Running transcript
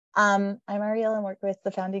I'm Ariel and work with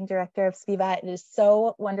the founding director of Spiva. It is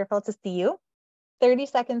so wonderful to see you. 30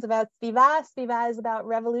 seconds about Spiva. Spiva is about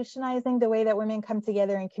revolutionizing the way that women come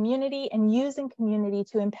together in community and using community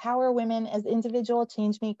to empower women as individual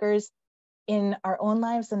change makers in our own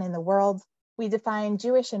lives and in the world. We define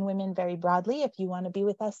Jewish and women very broadly. If you want to be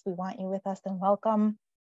with us, we want you with us and welcome.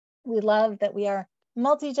 We love that we are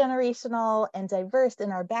multi-generational and diverse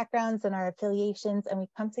in our backgrounds and our affiliations, and we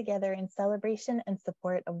come together in celebration and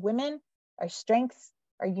support of women, our strengths,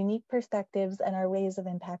 our unique perspectives, and our ways of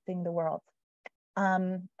impacting the world.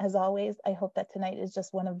 As always, I hope that tonight is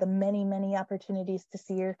just one of the many, many opportunities to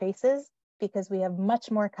see your faces, because we have much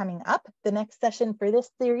more coming up. The next session for this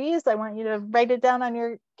series, I want you to write it down on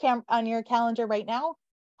your calendar right now.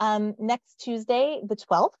 Next Tuesday, the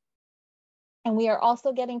 12th. And we are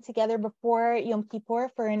also getting together before Yom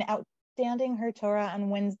Kippur for an outstanding HerTorah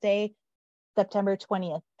on Wednesday, September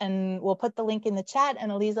 20th. And we'll put the link in the chat,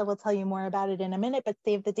 and Eliza will tell you more about it in a minute, but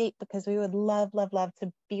save the date because we would love, love, love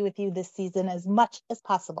to be with you this season as much as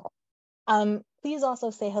possible. Please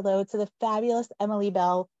also say hello to the fabulous Emily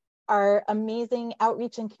Bell, our amazing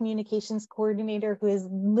outreach and communications coordinator, who is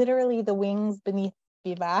literally the wings beneath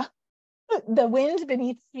Spiva, the wind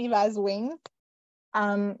beneath Spiva's wings.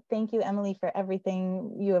 Thank you, Emily, for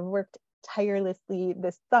everything. You have worked tirelessly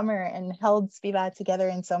this summer and held Spiva together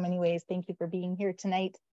in so many ways. Thank you for being here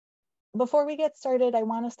tonight. Before we get started, I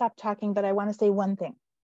want to stop talking, but I want to say one thing.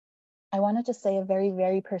 I want to just say a very,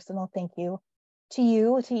 very personal thank you to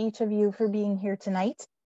you, to each of you, for being here tonight,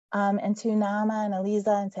 and to Naama and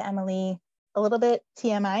Eliza and to Emily. A little bit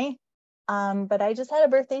TMI, but I just had a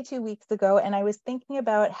birthday 2 weeks ago, and I was thinking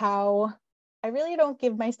about how I really don't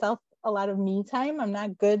give myself a lot of me time. I'm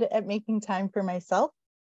not good at making time for myself.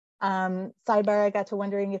 Sidebar, I got to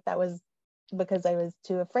wondering if that was because I was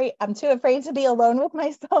too afraid. I'm too afraid to be alone with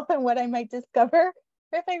myself and what I might discover,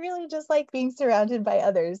 or if I really just like being surrounded by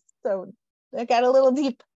others. So I got a little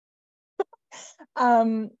deep.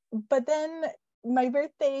 But then my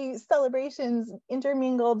birthday celebrations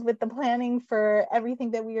intermingled with the planning for everything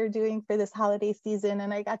that we are doing for this holiday season.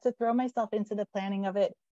 And I got to throw myself into the planning of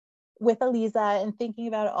it with Eliza and thinking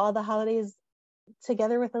about all the holidays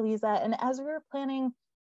together with Eliza. And as we were planning,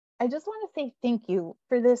 I just want to say thank you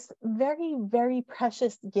for this very, very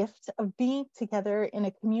precious gift of being together in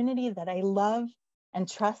a community that I love and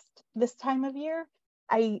trust this time of year.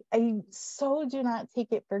 I so do not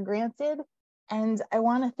take it for granted. And I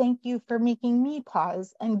want to thank you for making me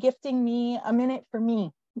pause and gifting me a minute for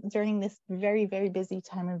me during this very, very busy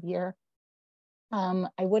time of year. I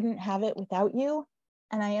wouldn't have it without you.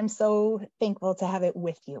 And I am so thankful to have it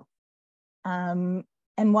with you. And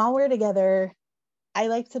while we're together, I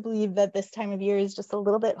like to believe that this time of year is just a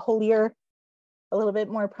little bit holier, a little bit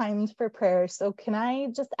more primed for prayer. So can I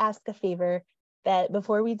just ask a favor that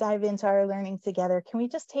before we dive into our learning together, can we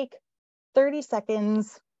just take 30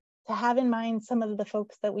 seconds to have in mind some of the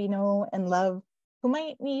folks that we know and love who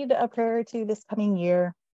might need a prayer or two this coming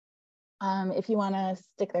year? If you want to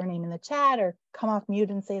stick their name in the chat or come off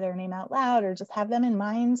mute and say their name out loud or just have them in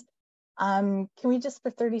mind, can we just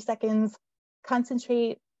for 30 seconds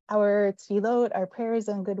concentrate our tefillot, our prayers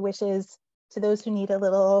and good wishes to those who need a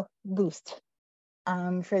little boost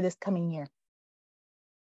for this coming year.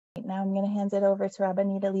 Now I'm going to hand it over to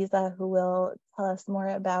Rabbanit Eliza, who will tell us more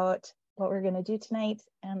about what we're going to do tonight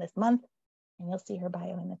and this month, and you'll see her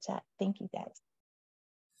bio in the chat. Thank you, guys.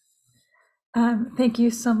 Thank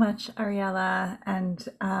you so much, Ariella, and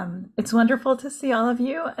it's wonderful to see all of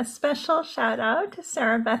you. A special shout out to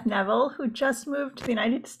Sarah Beth Neville, who just moved to the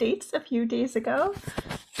United States a few days ago.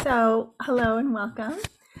 So hello and welcome.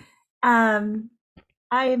 I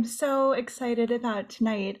am so excited about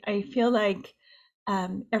tonight. I feel like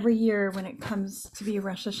every year when it comes to be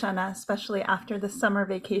Rosh Hashana, especially after the summer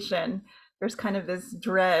vacation, there's kind of this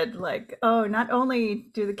dread, like, oh, not only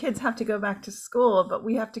do the kids have to go back to school, but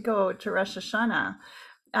we have to go to Rosh Hashana.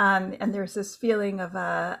 And there's this feeling of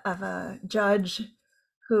a judge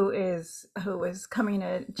who is coming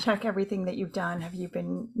to check everything that you've done. Have you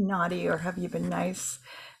been naughty or have you been nice?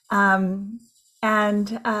 Naama's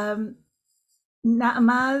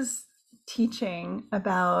teaching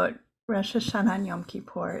about Rosh Hashana and Yom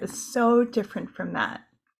Kippur is so different from that.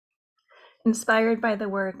 Inspired by the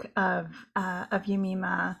work of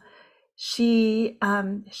Yemima, she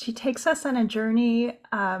takes us on a journey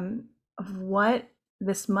of what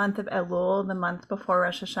this month of Elul, the month before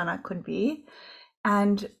Rosh Hashana, could be,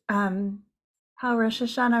 and how Rosh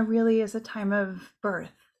Hashana really is a time of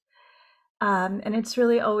birth. And it's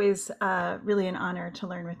really always really an honor to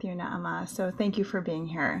learn with you, Naama. So thank you for being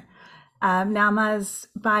here. Naama's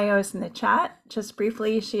bio is in the chat. Just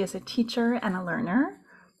briefly, she is a teacher and a learner.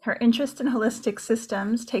 Her interest in holistic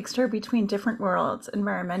systems takes her between different worlds: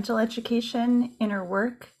 environmental education, inner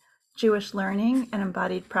work, Jewish learning, and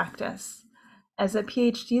embodied practice. As a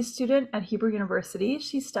PhD student at Hebrew University,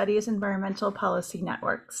 she studies environmental policy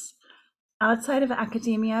networks. Outside of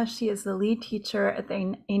academia, she is the lead teacher at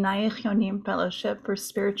the Einayich Yonim Fellowship for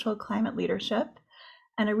Spiritual Climate Leadership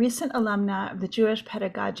and a recent alumna of the Jewish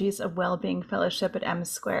Pedagogies of Wellbeing Fellowship at M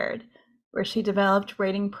Squared, where she developed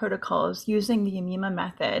writing protocols using the Yemima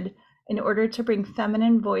Method in order to bring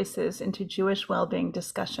feminine voices into Jewish well-being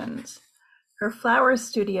discussions. Her flower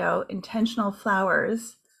studio, Intentional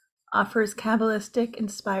Flowers, offers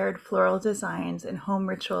Kabbalistic-inspired floral designs and home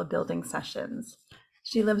ritual building sessions.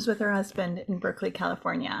 She lives with her husband in Berkeley,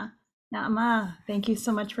 California. Naama, thank you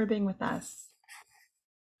so much for being with us.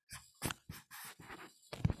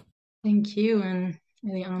 Thank you, and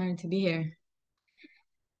really honored to be here.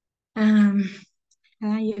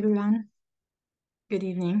 Hi everyone. Good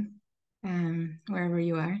evening, wherever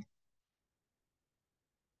you are.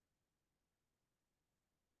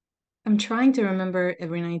 I'm trying to remember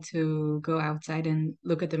every night to go outside and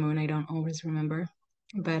look at the moon. I don't always remember.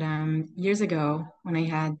 But years ago, when I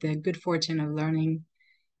had the good fortune of learning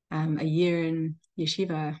a year in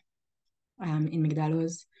yeshiva in Migdal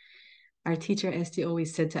Oz, our teacher Esti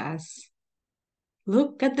always said to us,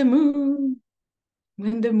 "Look at the moon.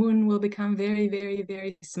 When the moon will become very, very,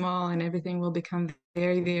 very small and everything will become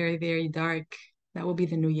very, very, very dark, that will be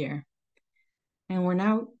the new year." And we're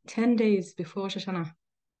now 10 days before Rosh Hashana.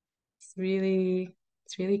 It's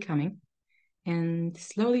really coming. And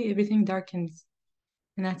slowly everything darkens.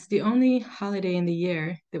 And that's the only holiday in the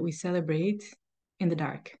year that we celebrate in the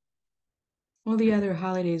dark. All the other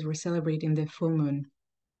holidays we celebrate in the full moon.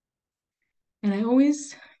 And I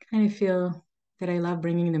always kind of feel that I love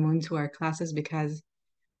bringing the moon to our classes because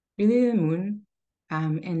really the moon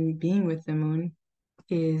and being with the moon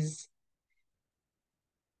is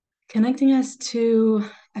connecting us to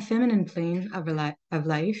a feminine plane of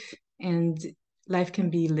life, and life can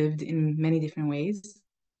be lived in many different ways.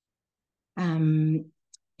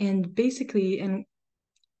 And basically, and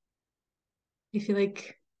I feel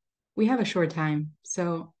like we have a short time,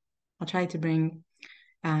 so I'll try to bring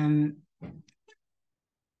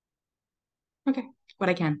what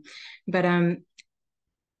I can. But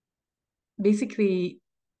basically,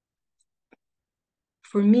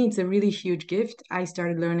 for me, it's a really huge gift. I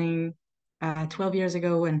started learning 12 years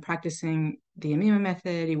ago and practicing the Yemima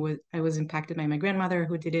Method. I was impacted by my grandmother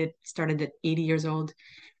who did it, started at 80 years old.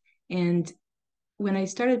 And when I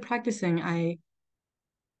started practicing,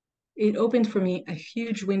 it opened for me a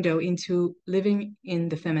huge window into living in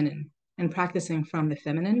the feminine and practicing from the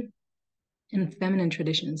feminine and feminine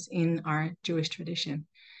traditions in our Jewish tradition.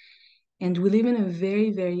 And we live in a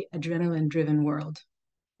very, very adrenaline-driven world,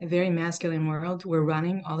 a very masculine world. We're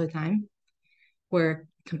running all the time. We're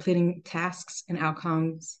completing tasks and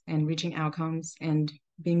outcomes and reaching outcomes and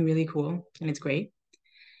being really cool, and it's great.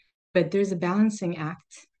 But there's a balancing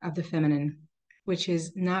act of the feminine, which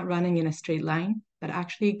is not running in a straight line, but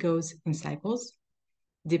actually goes in cycles,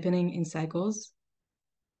 deepening in cycles,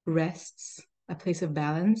 rests, a place of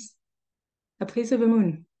balance, a place of a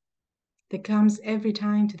moon that comes every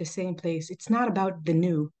time to the same place. It's not about the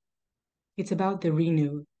new, it's about the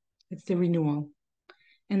renew. It's the renewal.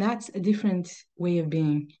 And that's a different way of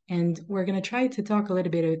being. And we're going to try to talk a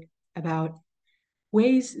little bit about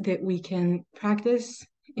ways that we can practice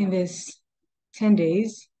in this 10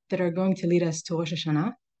 days that are going to lead us to Rosh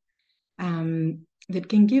Hashana, that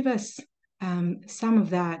can give us some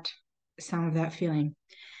of that feeling.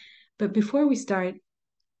 But before we start,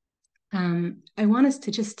 I want us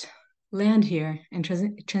to just land here and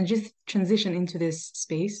transition into this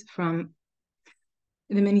space from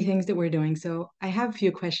the many things that we're doing. So I have a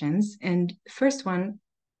few questions. And first one,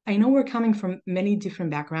 I know we're coming from many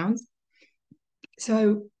different backgrounds.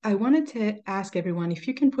 So I wanted to ask everyone if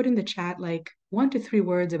you can put in the chat like 1 to 3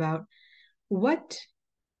 words about what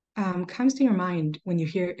comes to your mind when you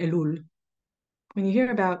hear Elul. When you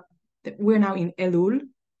hear about that we're now in Elul,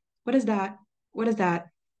 what does that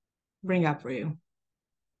bring up for you?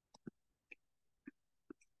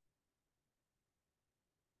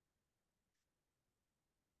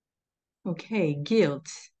 Okay, guilt,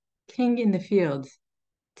 king in the field,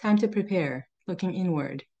 time to prepare, looking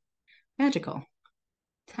inward, magical,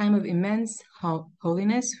 time of immense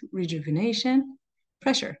holiness, rejuvenation,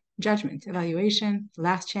 pressure, judgment, evaluation,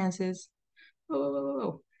 last chances.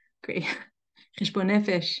 Oh, great. Cheshbon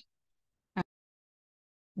nefesh,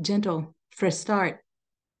 gentle, fresh start,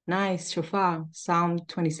 nice, shofar, Psalm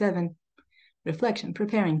 27, reflection,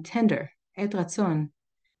 preparing, tender, et ratzon,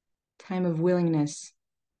 time of willingness,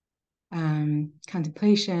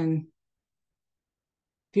 contemplation.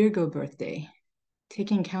 Virgo birthday,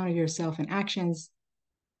 taking account of yourself and actions,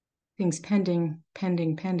 things pending,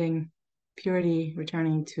 purity,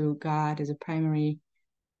 returning to God as a primary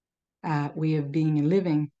way of being and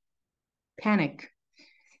living, panic,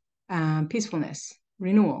 peacefulness,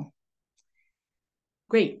 renewal.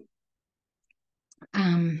 Great.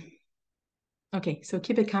 Okay, so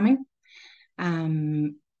keep it coming.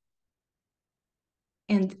 And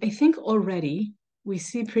I think already we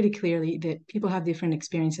see pretty clearly that people have different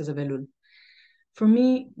experiences of Elul. For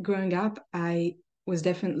me, growing up, I was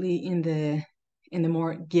definitely in the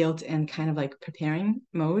more guilt and kind of like preparing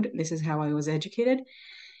mode. This is how I was educated.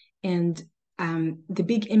 And the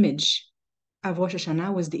big image of Rosh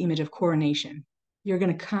Hashana was the image of coronation. You're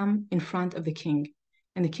going to come in front of the king,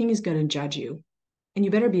 and the king is going to judge you. And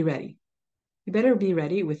you better be ready. You better be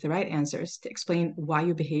ready with the right answers to explain why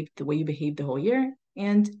you behaved the way you behaved the whole year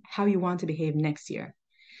and how you want to behave next year.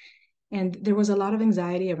 And there was a lot of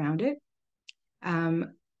anxiety around it.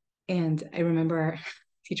 And I remember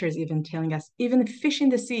teachers even telling us, even the fish in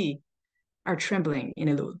the sea are trembling in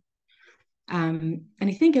Elul. And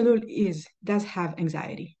I think Elul does have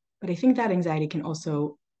anxiety, but I think that anxiety can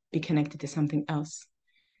also be connected to something else.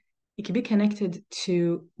 It can be connected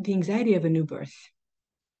to the anxiety of a new birth,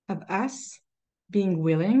 of us being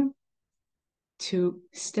willing to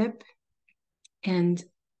step and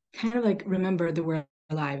kind of like remember that we're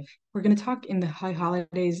alive. We're going to talk in the high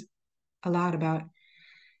holidays a lot about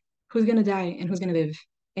who's going to die and who's going to live.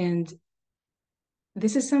 And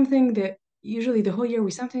this is something that usually the whole year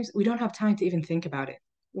we don't have time to even think about it.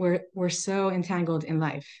 We're so entangled in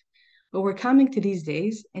life. But we're coming to these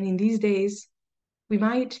days, and in these days, we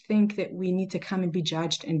might think that we need to come and be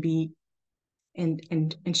judged and be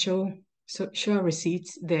and show our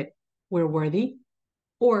receipts that we're worthy.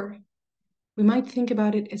 Or we might think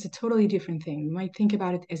about it as a totally different thing. We might think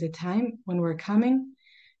about it as a time when we're coming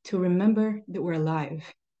to remember that we're alive.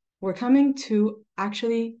 We're coming to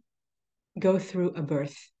actually go through a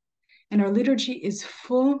birth. And our liturgy is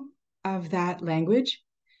full of that language,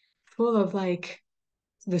 full of like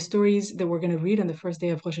the stories that we're going to read on the first day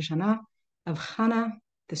of Rosh Hashana, of Hannah,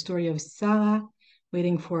 the story of Sarah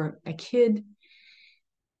waiting for a kid.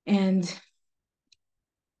 And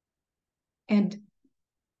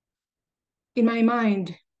in my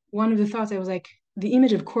mind, one of the thoughts I was like, the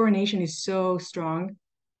image of coronation is so strong,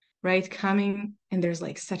 right? Coming, and there's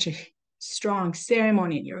like such a strong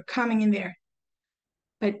ceremony, and you're coming in there.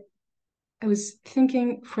 But I was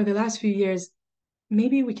thinking for the last few years,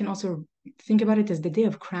 maybe we can also think about it as the day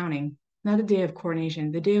of crowning, not the day of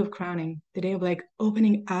coronation, the day of crowning, the day of like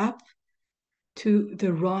opening up to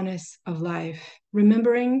the rawness of life,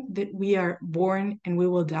 remembering that we are born and we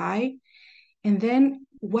will die. And then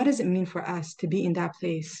what does it mean for us to be in that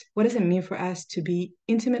place? What does it mean for us to be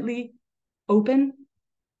intimately open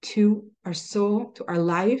to our soul, to our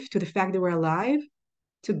life, to the fact that we're alive,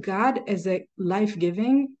 to God as a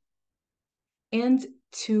life-giving, and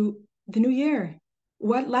to the new year?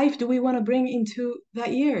 What life do we want to bring into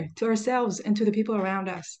that year, to ourselves and to the people around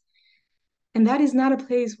us? And that is not a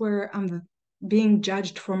place where I'm being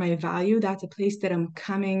judged for my value. That's a place that I'm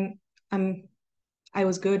coming, I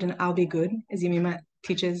was good and I'll be good, as Yemima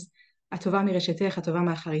teaches.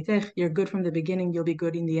 You're good from the beginning, you'll be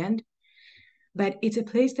good in the end. But it's a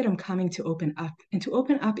place that I'm coming to open up. And to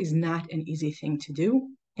open up is not an easy thing to do.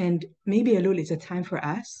 And maybe Elul is a time for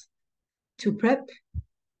us to prep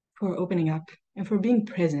for opening up and for being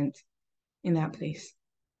present in that place.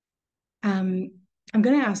 I'm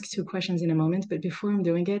going to ask 2 questions in a moment, but before I'm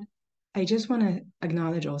doing it, I just want to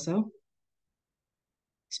acknowledge also,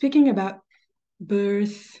 speaking about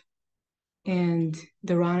birth and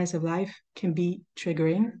the rawness of life can be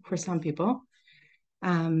triggering for some people.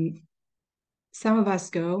 Some of us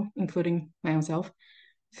go, including my own self,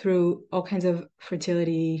 through all kinds of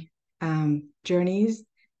fertility journeys,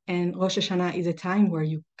 and Rosh Hashanah is a time where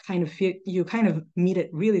you kind of meet it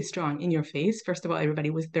really strong in your face. First of all, everybody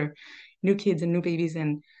with their new kids and new babies,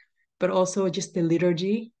 but also just the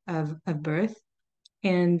liturgy of birth.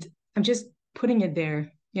 And I'm just putting it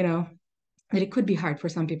there, that it could be hard for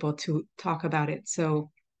some people to talk about it so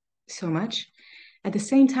much. At the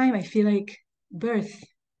same time, I feel like birth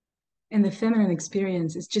and the feminine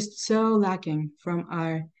experience is just so lacking from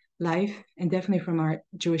our life, and definitely from our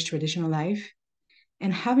Jewish traditional life.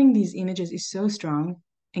 And having these images is so strong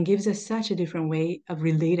and gives us such a different way of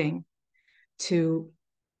relating to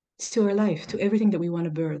our life, to everything that we want to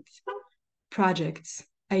birth, projects,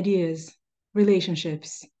 ideas,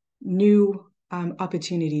 relationships, new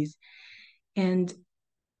opportunities. And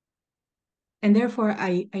And therefore,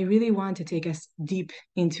 I really want to take us deep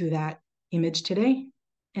into that image today,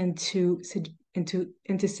 and to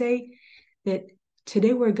say that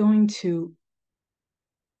today we're going to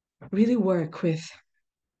really work with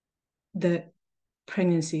the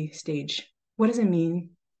pregnancy stage. What does it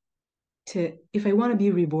mean if I want to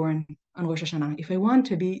be reborn on Rosh Hashana, if I want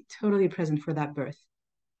to be totally present for that birth?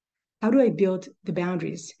 How do I build the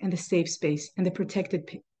boundaries and the safe space and the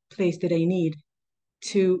protected place that I need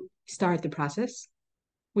to start the process?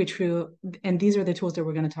 And these are the tools that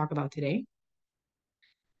we're going to talk about today.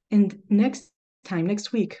 And next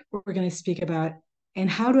week, we're going to speak about, and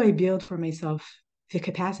how do I build for myself the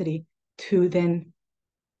capacity to then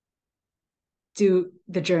do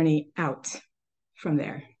the journey out from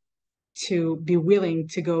there, to be willing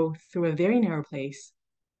to go through a very narrow place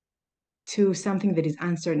to something that is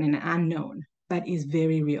uncertain and unknown, but is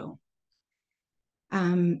very real.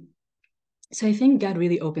 So I think God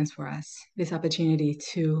really opens for us this opportunity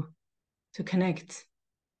to connect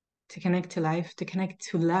to life,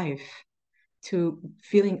 to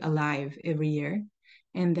feeling alive every year,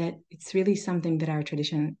 and that it's really something that our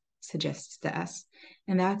tradition suggests to us.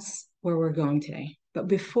 And that's where we're going today. But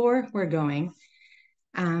before we're going,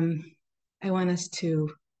 I want us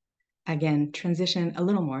to, again, transition a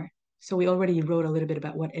little more. So we already wrote a little bit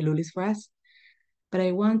about what Elul is for us, but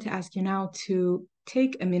I want to ask you now to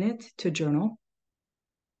take a minute to journal.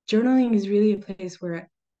 Journaling is really a place where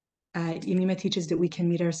Yemima teaches that we can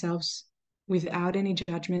meet ourselves without any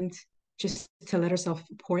judgment, just to let ourselves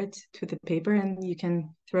pour it to the paper, and you can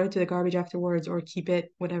throw it to the garbage afterwards or keep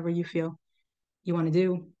it, whatever you feel you want to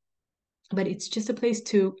do. But it's just a place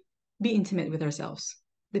to be intimate with ourselves.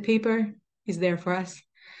 The paper is there for us,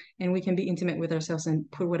 and we can be intimate with ourselves and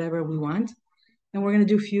put whatever we want. And we're going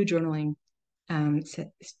to do few journaling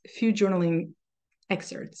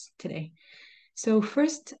excerpts today. So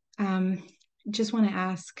first, just want to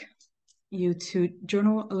ask you to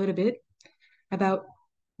journal a little bit about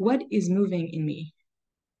what is moving in me.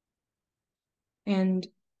 And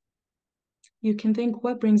you can think,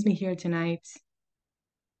 what brings me here tonight?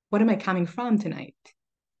 What am I coming from tonight?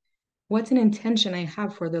 What's an intention I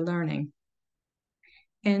have for the learning?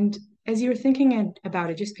 And as you're thinking about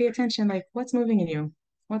it, just pay attention, like what's moving in you?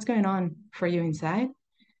 What's going on for you inside?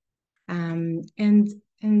 And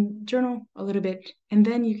journal a little bit. And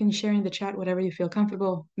then you can share in the chat whatever you feel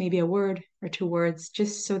comfortable, maybe a word or two words,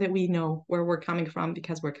 just so that we know where we're coming from,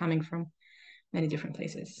 because we're coming from many different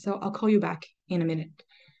places. So I'll call you back in a minute.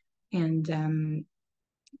 And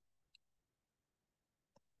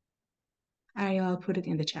I'll put it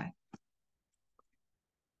in the chat.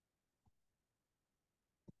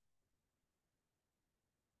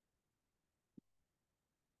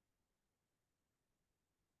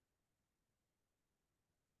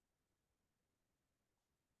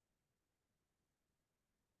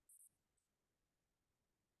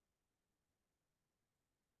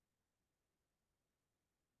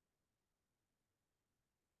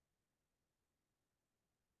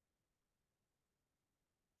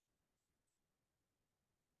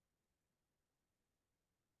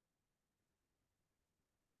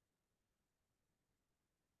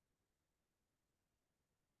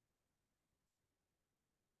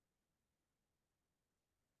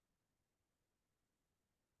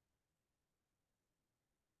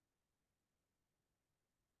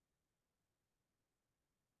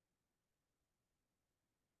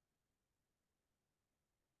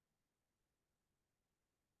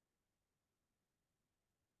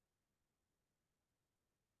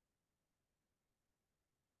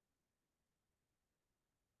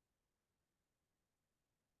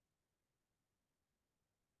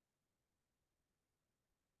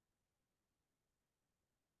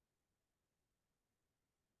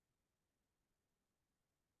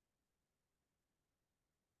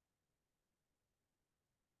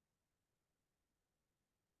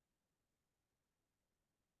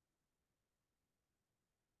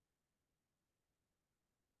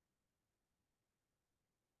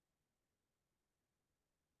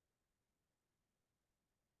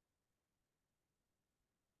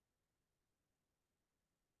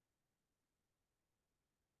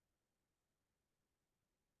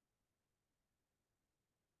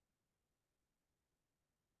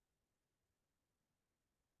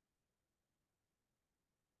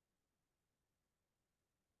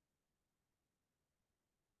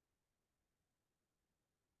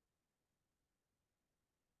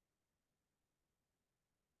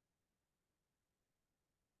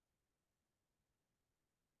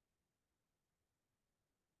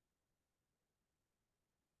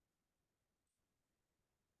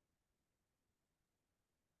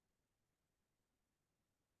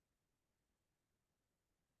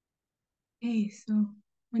 Okay, so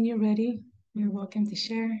when you're ready, you're welcome to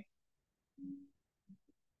share.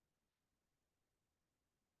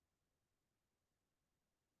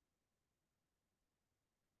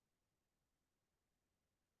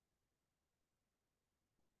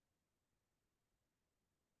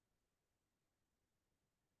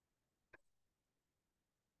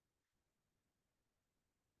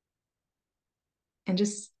 And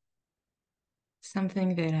just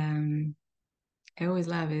something that I always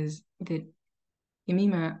love is that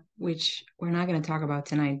Yemima, which we're not going to talk about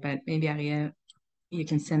tonight, but maybe Ariel, you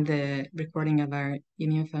can send the recording of our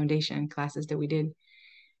Yemima Foundation classes that we did,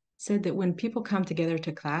 said that when people come together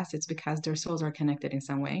to class, it's because their souls are connected in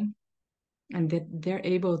some way and that they're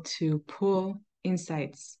able to pull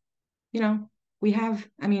insights. You know, we have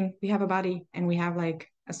a body and we have like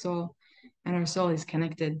a soul, and our soul is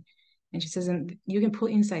connected. And she says, and you can pull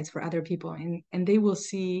insights for other people, and they will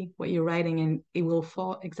see what you're writing and it will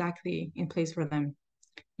fall exactly in place for them.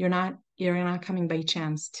 You're not coming by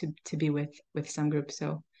chance to be with some group.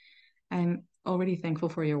 So I'm already thankful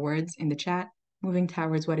for your words in the chat, moving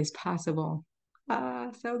towards what is possible. Ah,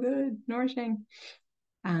 so good, nourishing.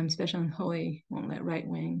 Special and holy, won't let right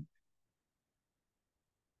wing.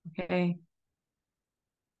 Okay.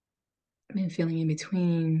 I've been feeling in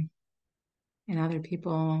between and other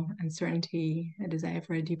people, uncertainty, a desire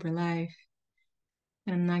for a deeper life.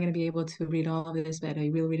 And I'm not going to be able to read all of this, but I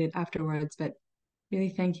will read it afterwards. But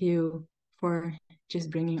really thank you for just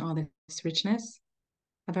bringing all this richness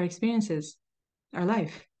of our experiences, our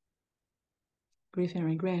life, grief and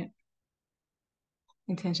regret,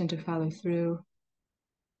 intention to follow through.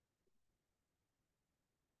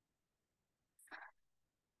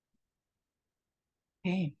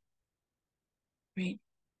 Okay, great.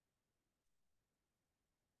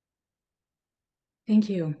 Thank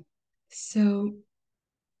you. So,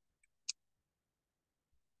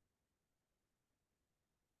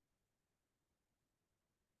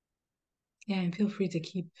 yeah, and feel free to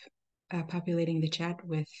keep populating the chat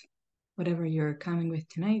with whatever you're coming with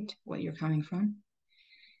tonight, what you're coming from.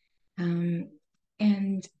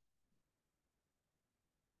 And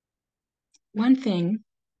one thing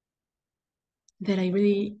that I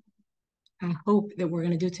really hope that we're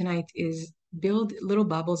going to do tonight is build little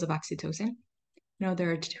bubbles of oxytocin. You know,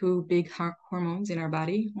 there are two big hormones in our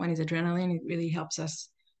body. One is adrenaline, it really helps us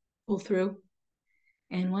pull through.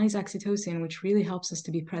 And one is oxytocin, which really helps us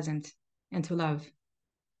to be present and to love.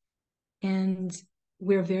 And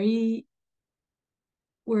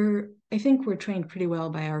I think we're trained pretty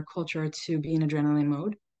well by our culture to be in adrenaline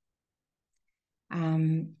mode.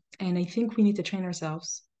 And I think we need to train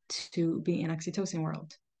ourselves to be in oxytocin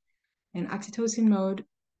world. And oxytocin mode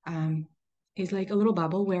is like a little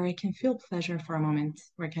bubble where I can feel pleasure for a moment,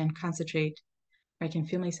 where I can concentrate, where I can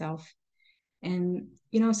feel myself. And,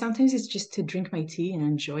 you know, sometimes it's just to drink my tea and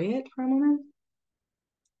enjoy it for a moment.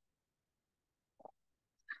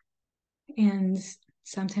 And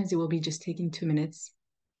sometimes it will be just taking 2 minutes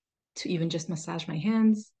to even just massage my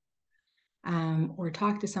hands or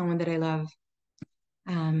talk to someone that I love.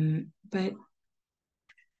 But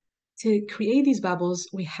to create these bubbles,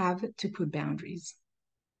 we have to put boundaries.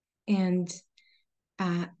 And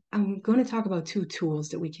I'm going to talk about 2 tools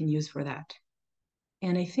that we can use for that.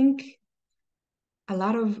 And I think a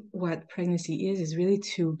lot of what pregnancy is really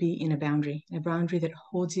to be in a boundary that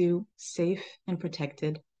holds you safe and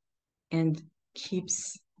protected and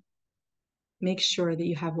makes sure that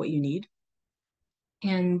you have what you need.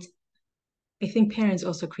 And I think parents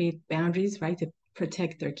also create boundaries, right, to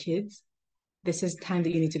protect their kids. This is time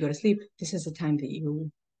that you need to go to sleep. This is the time that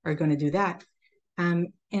you are going to do that.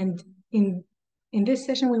 And in this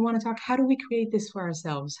session, we want to talk, how do we create this for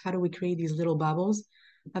ourselves? How do we create these little bubbles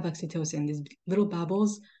of oxytocin, these little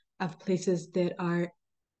bubbles of places that are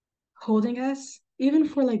holding us, even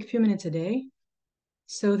for like a few minutes a day,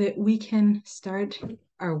 so that we can start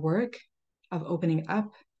our work of opening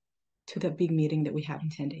up to the big meeting that we have in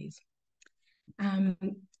 10 days.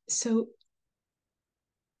 So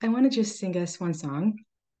I want to just sing us one song.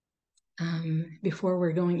 Before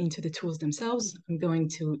we're going into the tools themselves, I'm going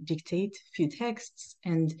to dictate a few texts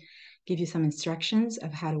and give you some instructions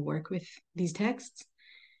of how to work with these texts.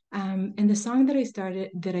 And the song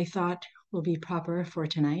that I thought will be proper for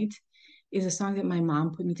tonight is a song that my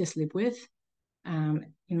mom put me to sleep with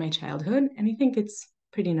in my childhood. And I think it's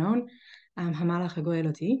pretty known, Hamalach Hago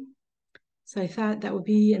Eloti. So I thought that would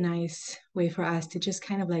be a nice way for us to just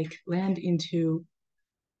kind of like land into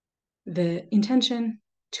the intention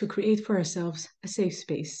to create for ourselves a safe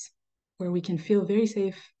space where we can feel very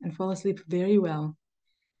safe and fall asleep very well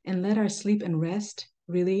and let our sleep and rest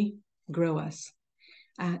really grow us.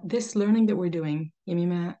 this learning that we're doing,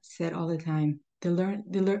 Yemima said all the time,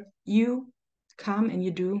 you come and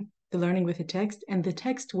you do the learning with the text, and the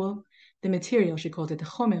text will, the material, she called it, the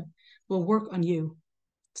chomer, will work on you.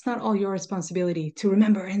 It's not all your responsibility to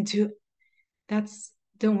remember and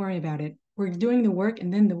don't worry about it. We're doing the work,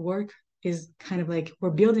 and then the work is kind of like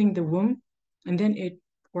we're building the womb, and then it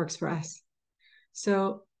works for us.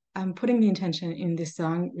 So I'm putting the intention in this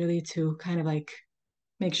song really to kind of like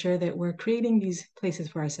make sure that we're creating these places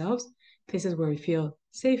for ourselves, places where we feel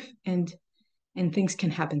safe and things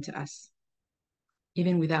can happen to us,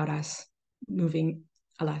 even without us moving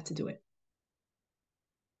a lot to do it.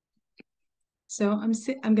 So I'm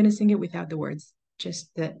going to sing it without the words,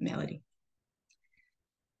 just the melody.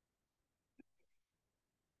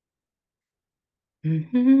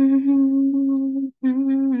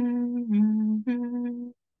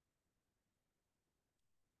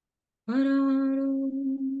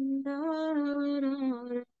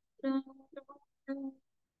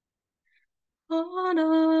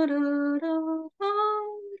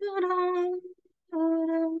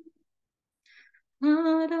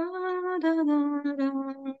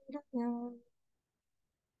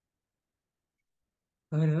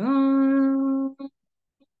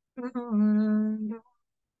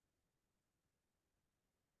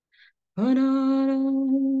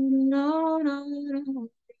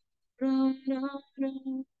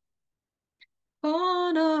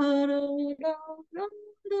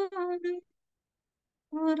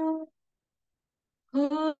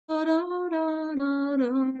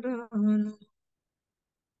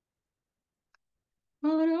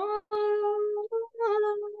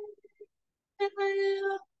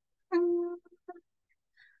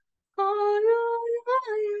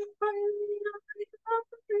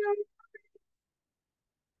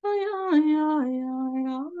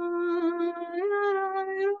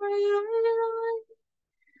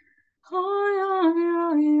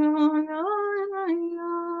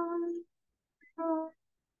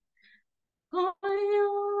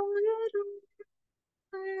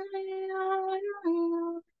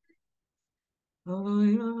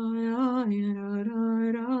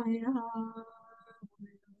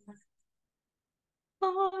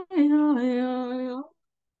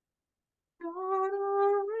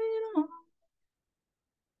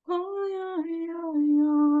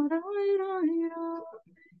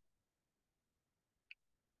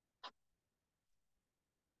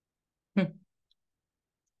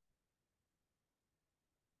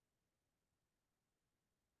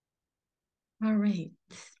 All right.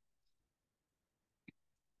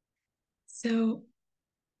 So,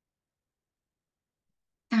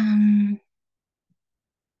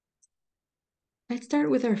 let's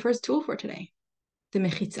start with our first tool for today, the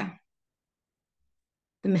mechitza.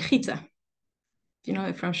 The mechitza. If you know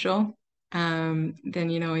it from shul, then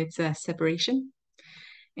you know it's a separation.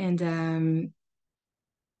 And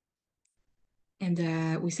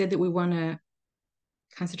we said that we want to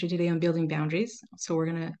concentrate today on building boundaries. So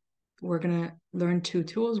we're gonna learn two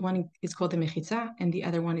tools. One is called the mechitza, and the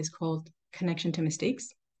other one is called connection to mistakes.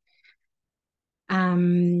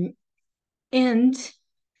 And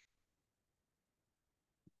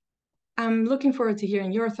I'm looking forward to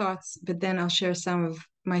hearing your thoughts, but then I'll share some of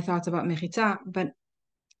my thoughts about mechitza. But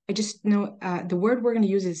I just know the word we're going to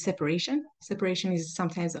use is separation. Separation is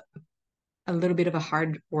sometimes a little bit of a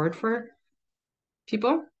hard word for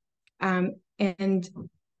people. And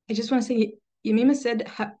I just want to say, Yemima said,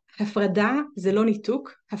 "Hafrada ze lo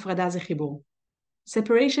nituk, hafrada ze chibur."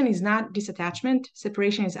 Separation is not disattachment.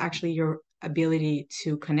 Separation is actually your ability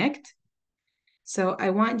to connect. So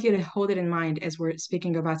I want you to hold it in mind as we're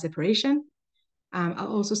speaking about separation.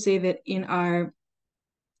 I'll also say that in our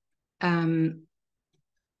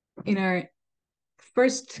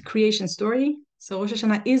first creation story, so Rosh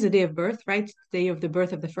Hashana is a day of birth, right? The day of the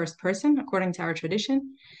birth of the first person, according to our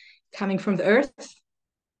tradition, coming from the earth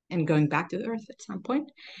and going back to the earth at some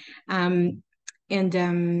point. And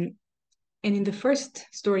in the first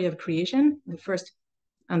story of creation, the first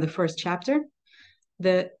chapter,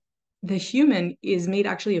 the human is made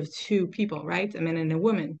actually of two people, right? A man and a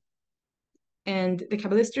woman. And the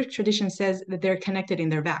Kabbalistic tradition says that they're connected in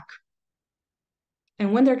their back.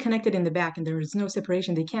 And when they're connected in the back and there is no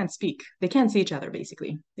separation, they can't speak. They can't see each other,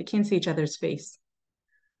 basically. They can't see each other's face.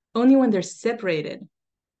 Only when they're separated,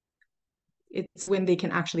 it's when they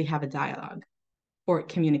can actually have a dialogue or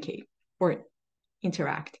communicate or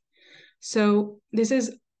interact. So this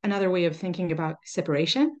is another way of thinking about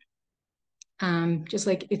separation. Just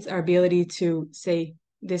like it's our ability to say,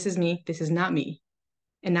 this is me, this is not me.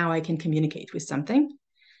 And now I can communicate with something.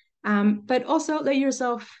 But also let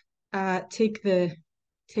yourself take the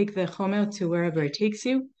take the chomer to wherever it takes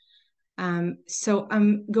you. So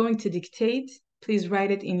I'm going to dictate. Please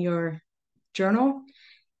write it in your journal,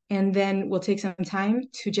 and then we'll take some time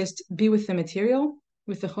to just be with the material,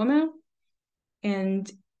 with the chomer, and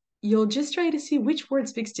you'll just try to see which word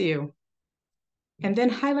speaks to you. And then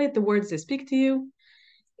highlight the words that speak to you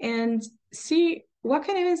and see what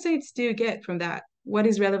kind of insights do you get from that? What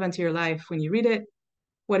is relevant to your life when you read it?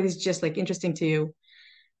 What is just like interesting to you?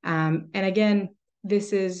 And again,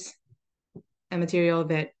 this is a material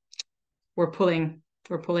that we're pulling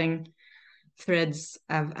threads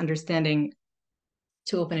of understanding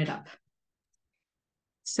to open it up.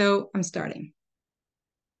 So I'm starting.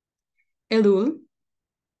 Elul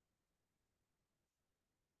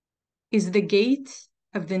is the gate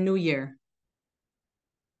of the new year.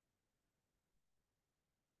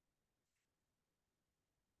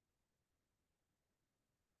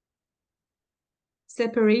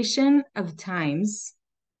 Separation of times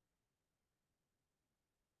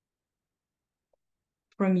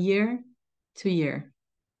from year to year.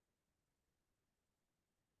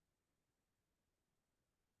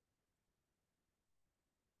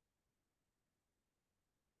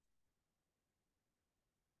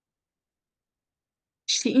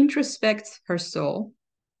 She introspects her soul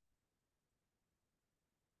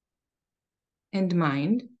and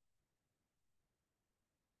mind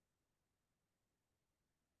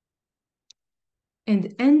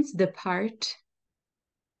and ends the part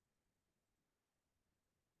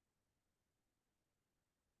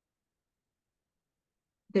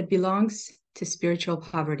that belongs to spiritual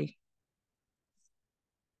poverty.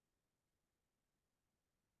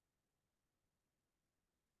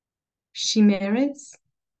 She merits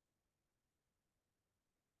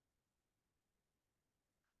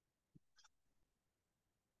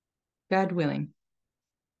God willing,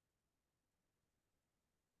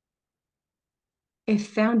 a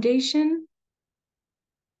foundation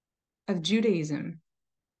of Judaism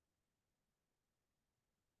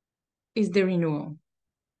is the renewal.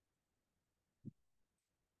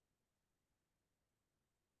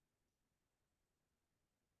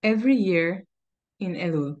 Every year in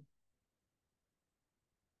Elul.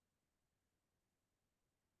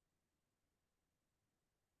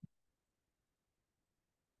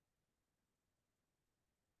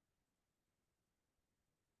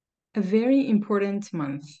 A very important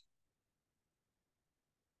month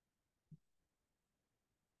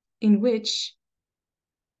in which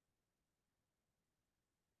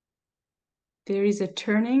there is a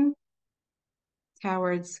turning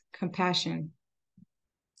towards compassion.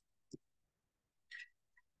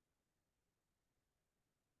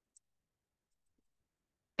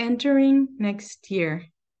 Entering next year,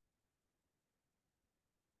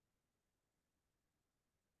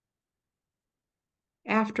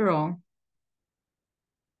 after all,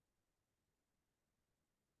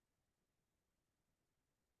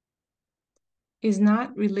 is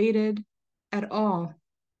not related at all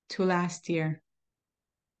to last year.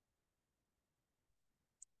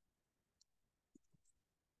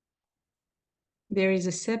 There is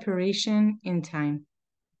a separation in time.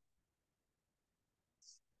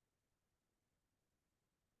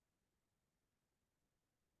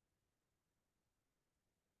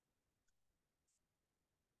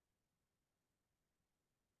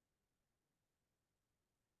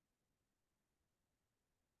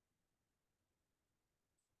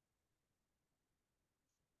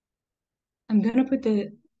 I'm going to put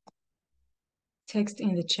the text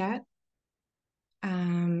in the chat.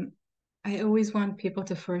 I always want people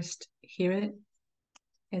to first hear it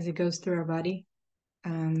as it goes through our body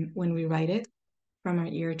when we write it from our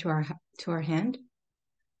ear to our hand.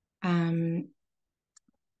 It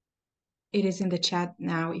is in the chat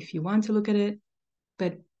now if you want to look at it,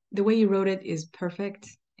 but the way you wrote it is perfect.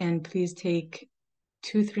 And please take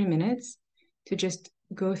 2-3 minutes to just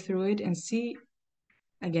go through it and see,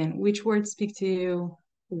 again, which words speak to you,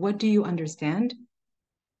 what do you understand,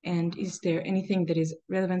 and is there anything that is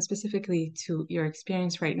relevant specifically to your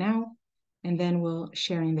experience right now? And then we'll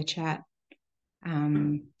share in the chat.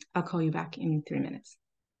 I'll call you back in 3 minutes.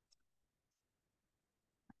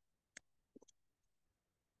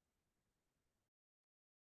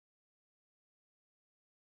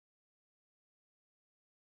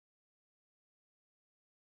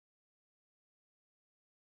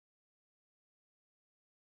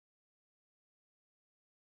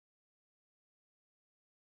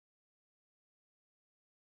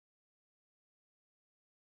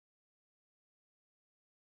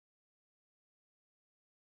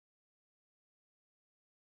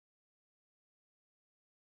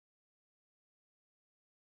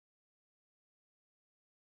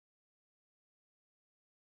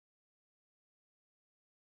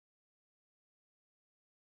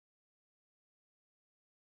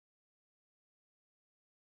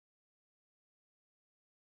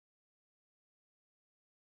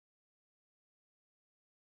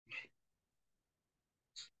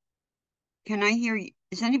 Can I hear you?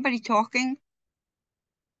 Is anybody talking?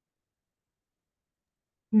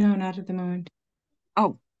 No, not at the moment.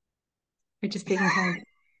 Oh, We're just taking time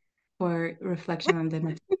for reflection on the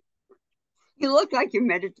method. you look like you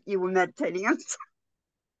were meditating. I'm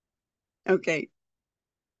sorry. Okay.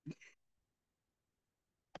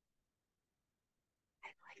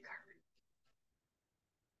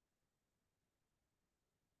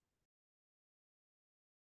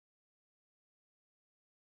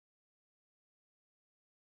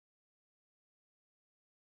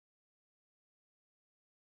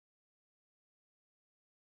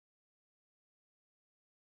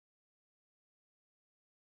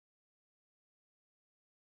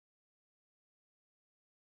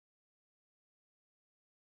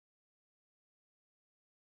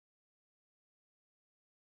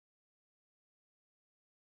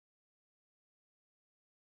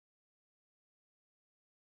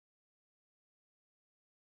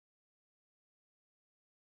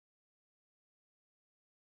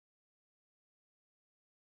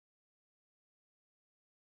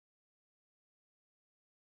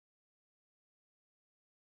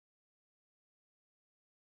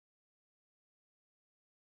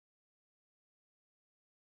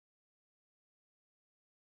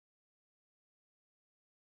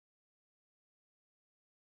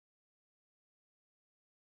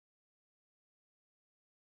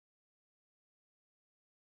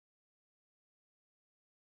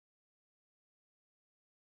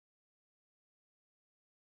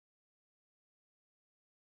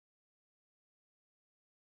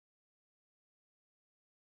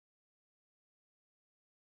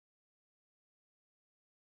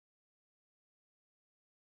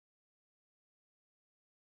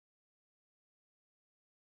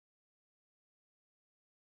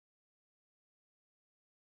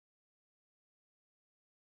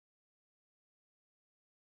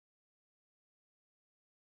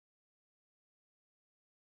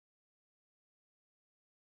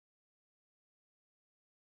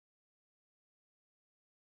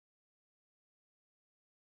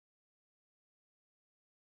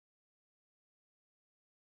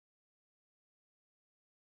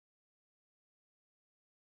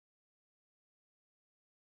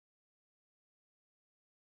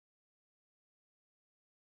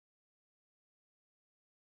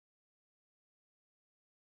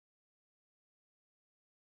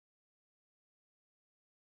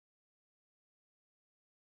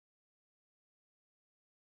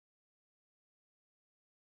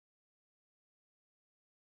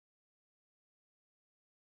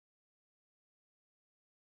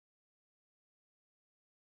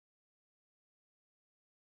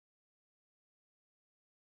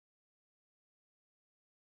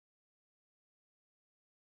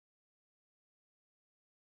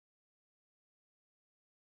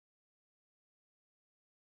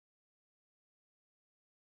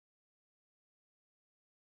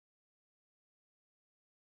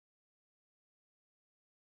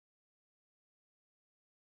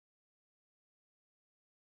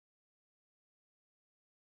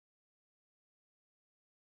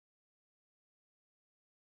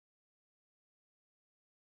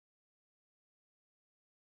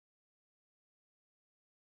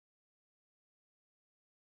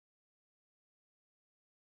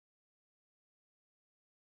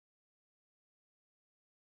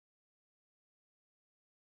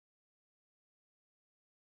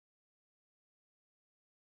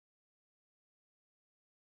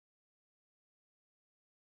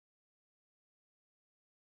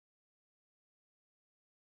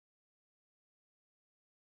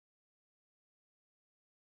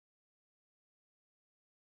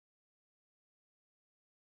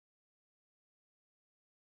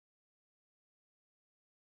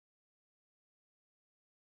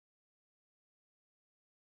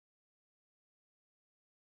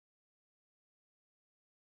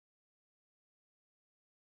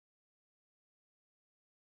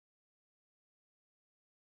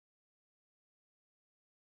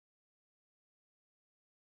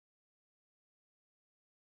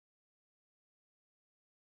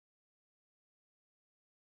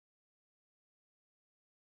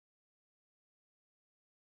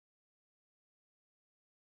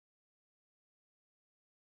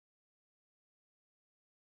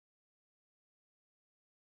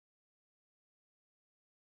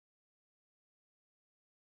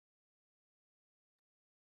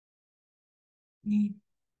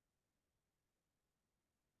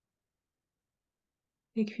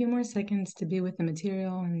 Take a few more seconds to be with the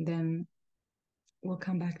material, and then we'll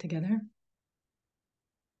come back together.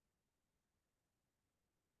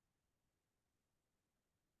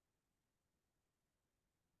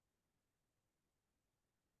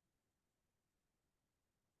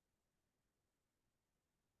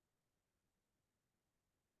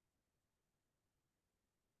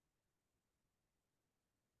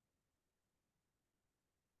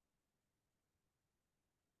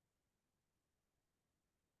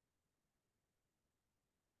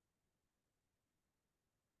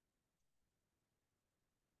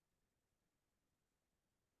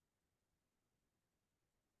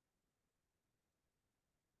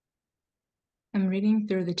 I'm reading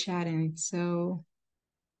through the chat and it's so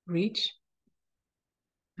rich.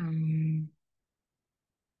 I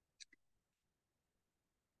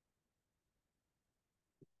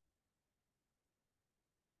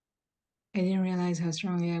didn't realize how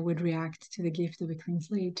strongly I would react to the gift of a clean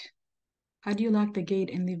slate. How do you lock the gate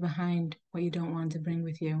and leave behind what you don't want to bring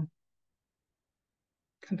with you?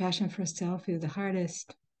 Compassion for self is the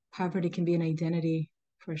hardest. Poverty can be an identity,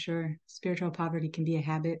 for sure. Spiritual poverty can be a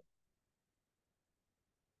habit.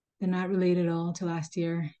 They're not related at all to last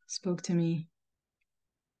year. Spoke to me.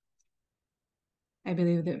 I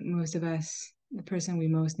believe that most of us, the person we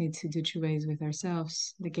most need to do teshuva is with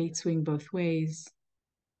ourselves. The gates swing both ways.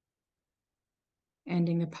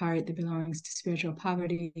 Ending the part that belongs to spiritual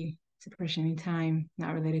poverty, suppression in time,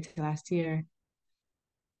 not related to last year.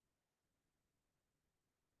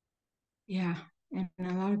 Yeah, and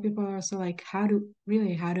a lot of people are also like, how do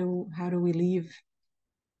we leave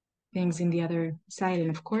things in the other side?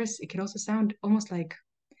 And of course, it can also sound almost like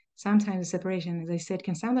sometimes separation, as I said,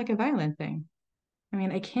 can sound like a violent thing. I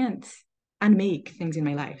mean, I can't unmake things in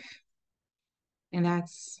my life, and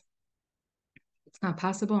it's not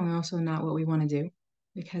possible, and also not what we want to do,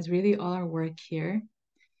 because really all our work here,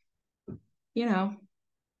 you know,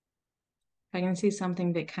 if I can see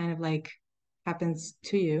something that kind of like happens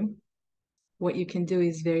to you, what you can do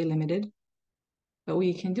is very limited. But what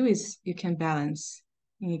you can do is you can balance,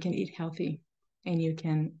 and you can eat healthy, and you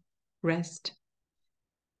can rest.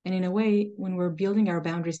 And in a way, when we're building our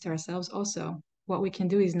boundaries to ourselves also, what we can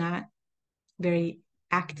do is not very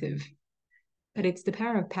active, but it's the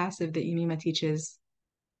power of passive that Yemima teaches,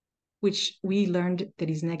 which we learned that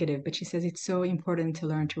is negative, but she says it's so important to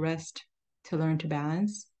learn to rest, to learn to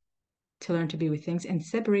balance, to learn to be with things. And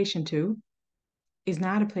separation too is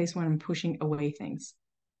not a place where I'm pushing away things.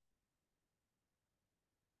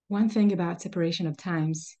 One thing about separation of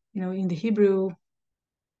times, in the Hebrew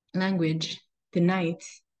language, the night,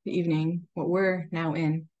 the evening, what we're now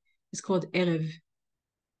in, is called Erev.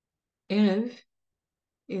 Erev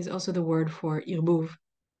is also the word for irbuv,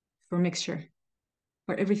 for mixture,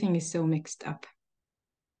 where everything is so mixed up.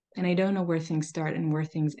 And I don't know where things start and where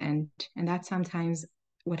things end. And that's sometimes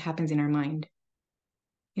what happens in our mind.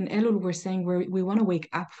 In Elul, we're saying we want to wake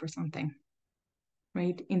up for something,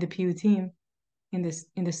 right? In the piyutim, in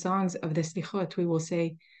the songs of the slichot, we will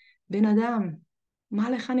say, Ben Adam, ma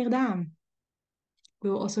lecha nirdam. We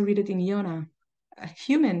will also read it in Yonah. A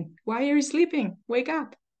human, why are you sleeping? Wake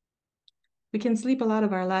up. We can sleep a lot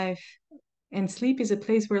of our life, and sleep is a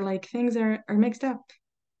place where like things are mixed up.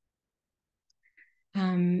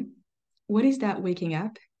 What is that waking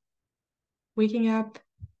up? Waking up,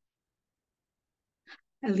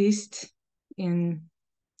 at least in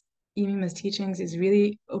Yemima's teachings, is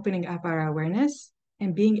really opening up our awareness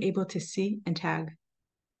and being able to see and tag.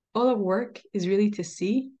 All our work is really to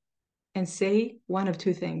see and say one of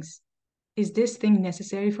two things. Is this thing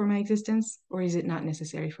necessary for my existence, or is it not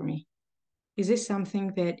necessary for me? Is this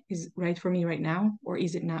something that is right for me right now, or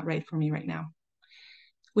is it not right for me right now?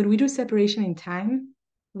 When we do separation in time,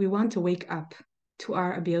 we want to wake up to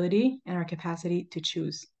our ability and our capacity to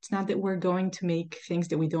choose. It's not that we're going to make things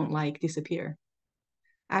that we don't like disappear.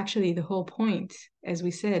 Actually, the whole point, as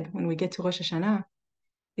we said, when we get to Rosh Hashana,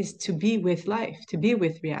 is to be with life, to be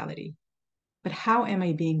with reality. But how am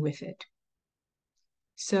I being with it?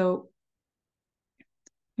 So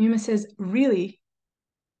Mima says, really,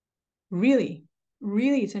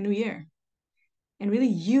 it's a new year. And really,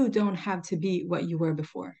 you don't have to be what you were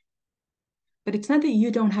before. But it's not that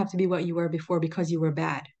you don't have to be what you were before because you were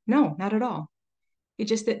bad. No, not at all. It's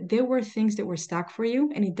just that there were things that were stuck for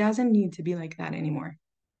you, and it doesn't need to be like that anymore.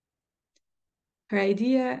 Her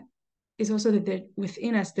idea is also that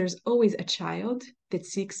within us, there's always a child that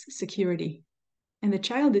seeks security. And the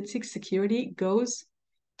child that seeks security goes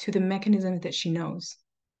to the mechanisms that she knows.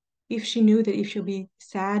 If she knew that if she'll be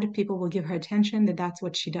sad, people will give her attention, that's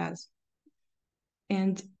what she does.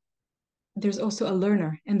 And there's also a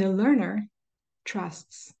learner, and the learner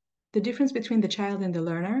trusts. The difference between the child and the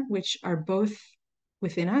learner, which are both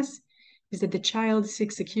within us, is that the child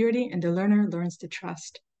seeks security and the learner learns to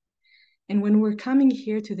trust. And when we're coming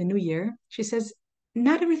here to the new year, she says,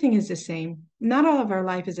 not everything is the same. Not all of our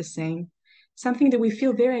life is the same. Something that we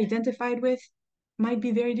feel very identified with might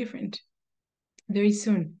be very different very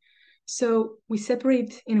soon. So we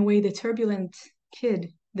separate, in a way, the turbulent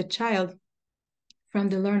kid, the child, from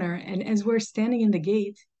the learner. And as we're standing in the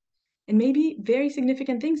gate, and maybe very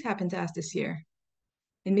significant things happen to us this year,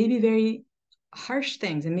 and maybe very harsh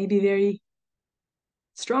things, and maybe very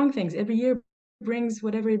strong things. Every year brings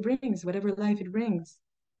whatever it brings, whatever life it brings.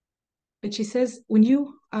 But she says, when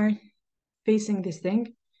you are facing this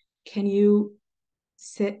thing, can you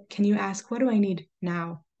can you ask, what do I need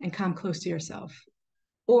now? And come close to yourself.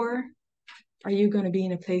 Or are you going to be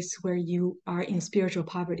in a place where you are in spiritual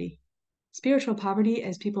poverty? Spiritual poverty,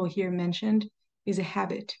 as people here mentioned, is a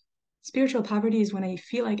habit. Spiritual poverty is when I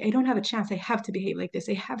feel like I don't have a chance. I have to behave like this.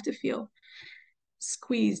 I have to feel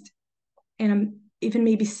squeezed. And I'm even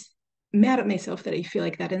maybe mad at myself that I feel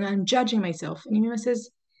like that. And I'm judging myself. And Yemima says,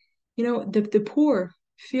 the poor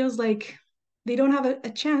feels like they don't have a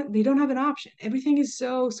chance. They don't have an option. Everything is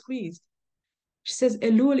so squeezed. She says,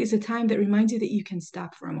 Elul is a time that reminds you that you can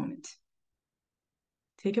stop for a moment.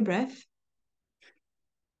 Take a breath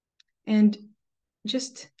and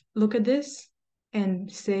just look at this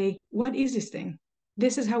and say, what is this thing?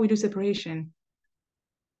 This is how we do separation.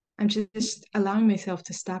 I'm just allowing myself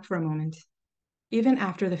to stop for a moment, even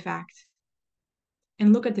after the fact,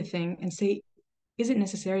 and look at the thing and say, is it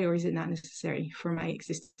necessary or is it not necessary for my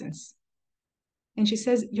existence? And she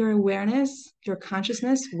says, your awareness, your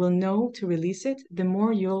consciousness will know to release it the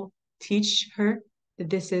more you'll teach her that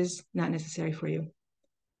this is not necessary for you.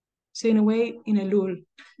 So in a way, in Elul,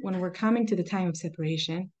 when we're coming to the time of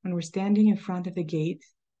separation, when we're standing in front of the gate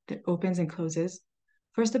that opens and closes,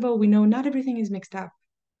 first of all, we know not everything is mixed up.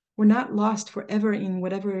 We're not lost forever in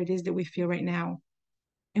whatever it is that we feel right now.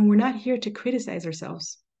 And we're not here to criticize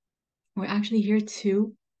ourselves. We're actually here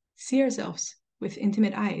to see ourselves with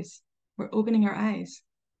intimate eyes. We're opening our eyes.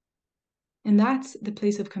 And that's the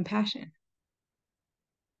place of compassion.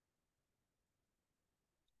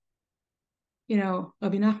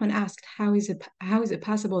 Rabbi Nachman asked, how is it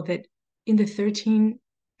possible that in the 13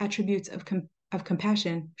 attributes of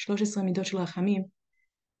compassion, 13 midot shel rachamim,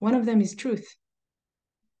 one of them is truth.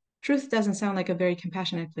 Truth doesn't sound like a very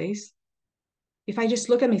compassionate place. If I just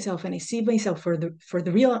look at myself and I see myself for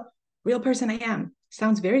the real person I am,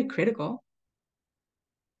 sounds very critical.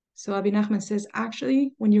 So Rabbi Nachman says,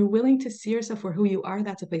 actually, when you're willing to see yourself for who you are,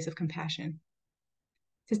 that's a place of compassion.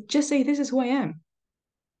 Just say, this is who I am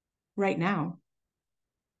right now.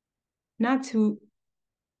 Not to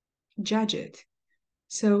judge it.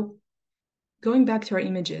 So going back to our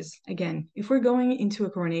images, again, if we're going into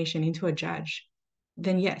a coronation, into a judge,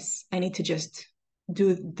 then yes, I need to just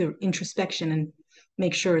do the introspection and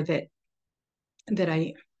make sure that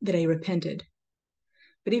I repented.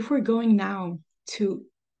 But if we're going now to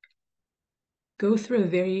go through a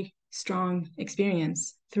very strong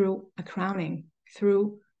experience, through a crowning,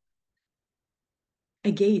 through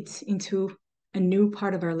a gate into a new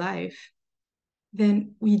part of our life,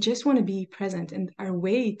 then we just want to be present. And our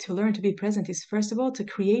way to learn to be present is, first of all, to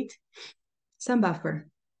create some buffer.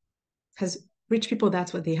 Because rich people,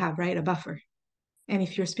 that's what they have, right? A buffer. And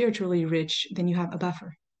if you're spiritually rich, then you have a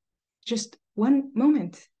buffer. Just one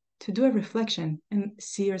moment to do a reflection and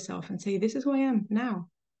see yourself and say, this is who I am now.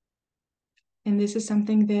 And this is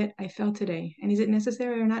something that I felt today. And is it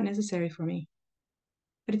necessary or not necessary for me?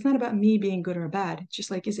 But it's not about me being good or bad. It's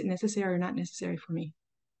just like, is it necessary or not necessary for me?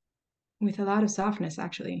 With a lot of softness,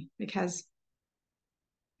 actually, because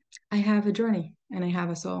I have a journey and I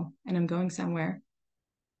have a soul and I'm going somewhere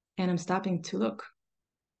and I'm stopping to look.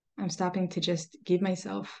 I'm stopping to just give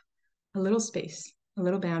myself a little space, a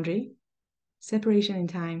little boundary, separation in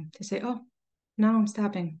time to say, oh, now I'm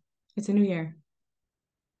stopping. It's a new year.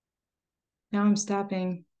 Now I'm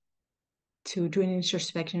stopping to do an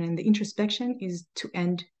introspection. And the introspection is to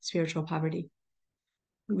end spiritual poverty,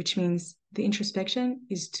 which means the introspection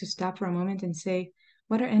is to stop for a moment and say,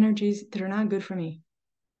 what are energies that are not good for me?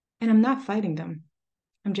 And I'm not fighting them.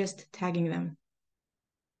 I'm just tagging them.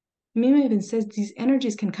 Yemima even says these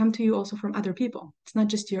energies can come to you also from other people. It's not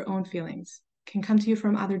just your own feelings. It can come to you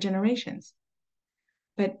from other generations.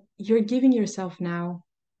 But you're giving yourself now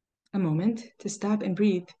a moment to stop and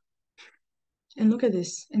breathe and look at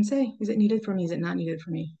this and say, is it needed for me? Is it not needed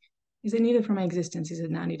for me? Is it needed for my existence? Is it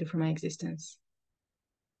not needed for my existence?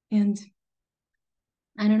 And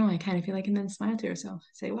I don't know, I kind of feel like, and then smile to yourself.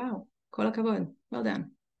 Say, wow, kol hakavod, well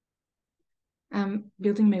done. I'm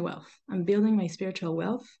building my wealth. I'm building my spiritual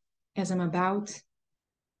wealth as I'm about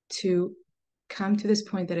to come to this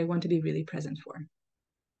point that I want to be really present for.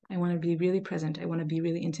 I want to be really present. I want to be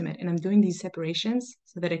really intimate. And I'm doing these separations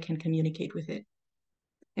so that I can communicate with it.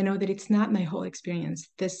 I know that it's not my whole experience.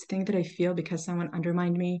 This thing that I feel because someone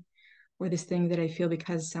undermined me, or this thing that I feel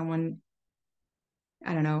because someone,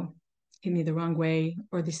 I don't know, hit me the wrong way,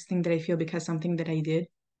 or this thing that I feel because something that I did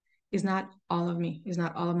is not all of me, is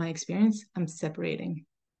not all of my experience. I'm separating.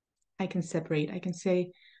 I can separate. I can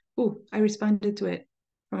say, oh, I responded to it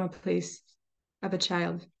from a place of a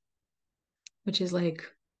child, which is like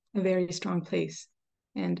a very strong place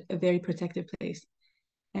and a very protective place.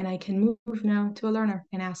 And I can move now to a learner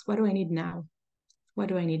and ask, what do I need now? What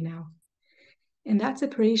do I need now? And that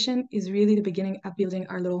separation is really the beginning of building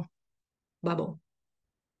our little bubble,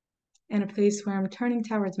 and a place where I'm turning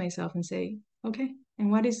towards myself and say, okay,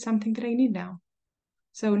 and what is something that I need now?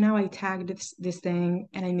 So now I tagged this thing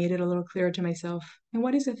and I made it a little clearer to myself. And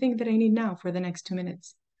what is the thing that I need now for the next 2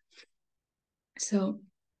 minutes? So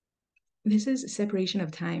this is separation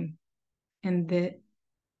of time and the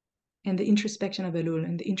introspection of Elul.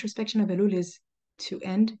 And the introspection of Elul is to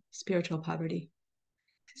end spiritual poverty.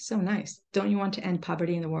 It's so nice. Don't you want to end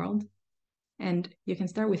poverty in the world? And you can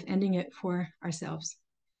start with ending it for ourselves.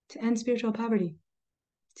 To end spiritual poverty.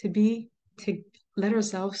 To let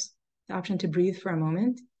ourselves the option to breathe for a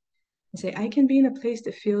moment and say, I can be in a place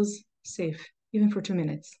that feels safe, even for 2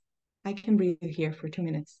 minutes. I can breathe here for 2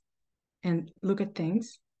 minutes and look at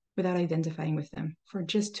things without identifying with them for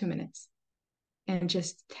just 2 minutes and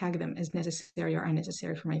just tag them as necessary or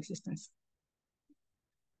unnecessary for my existence.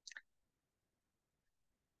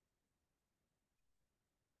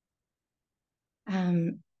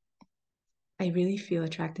 I really feel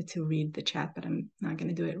attracted to read the chat, but I'm not going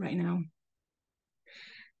to do it right now.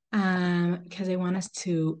 Because I want us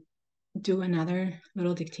to do another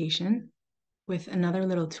little dictation with another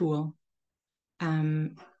little tool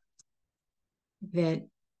that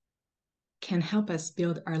can help us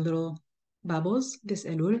build our little bubbles this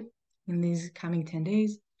Elul in these coming 10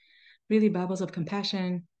 days. Really bubbles of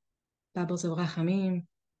compassion, bubbles of rachamim.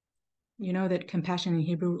 You know that compassion in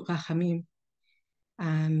Hebrew, rachamim,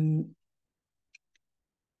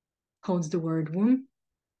 holds the word womb.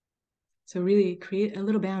 So really create a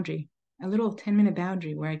little boundary, a little 10-minute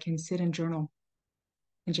boundary where I can sit and journal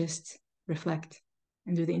and just reflect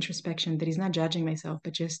and do the introspection that is not judging myself,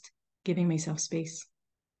 but just giving myself space.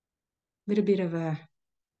 A little bit of a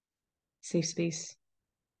safe space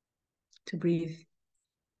to breathe.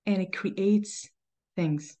 And it creates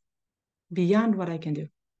things beyond what I can do.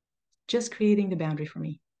 Just creating the boundary for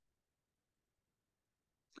me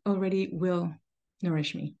already will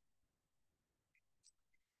nourish me.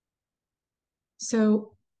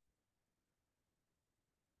 So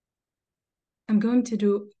I'm going to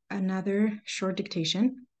do another short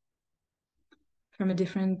dictation from a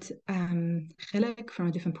different chilek, from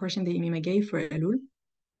a different portion that Yemima gave for Elul.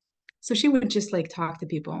 So she would just like talk to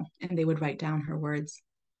people and they would write down her words.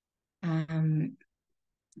 And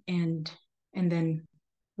then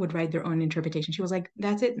would write their own interpretation. She was like,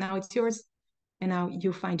 that's it, now it's yours. And now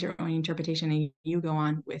you find your own interpretation and you go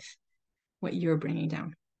on with what you're bringing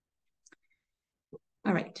down.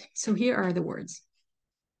 All right, so here are the words.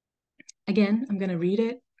 Again, I'm going to read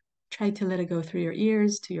it. Try to let it go through your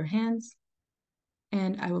ears to your hands,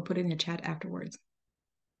 and I will put it in the chat afterwards.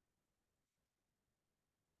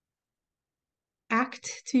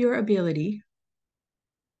 Act to your ability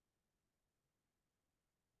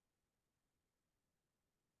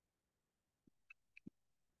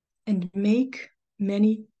and make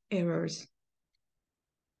many errors.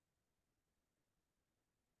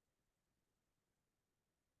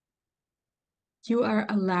 You are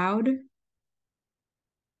allowed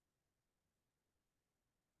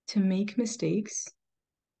to make mistakes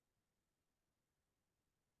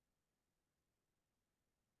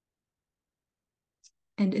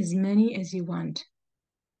and as many as you want.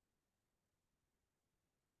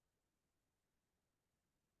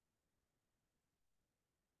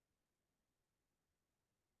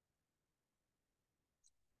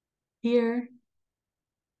 Here,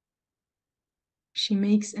 she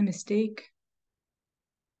makes a mistake.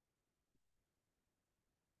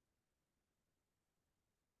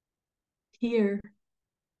 Here,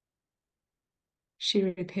 she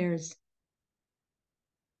repairs.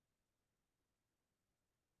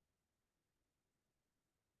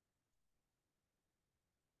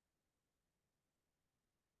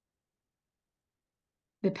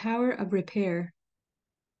 The power of repair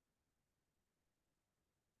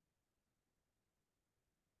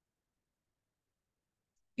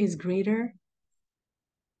is greater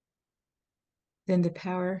than the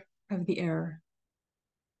power of the error.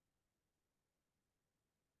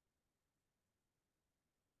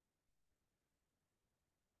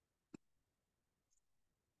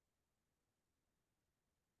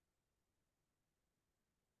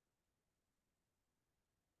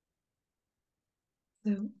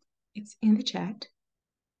 So it's in the chat.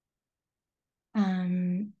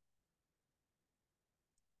 And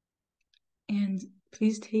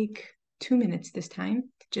please take 2 minutes this time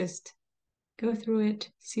to just go through it,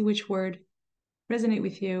 see which word resonate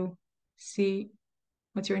with you, see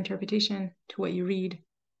what's your interpretation to what you read,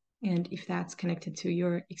 and if that's connected to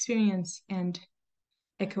your experience, and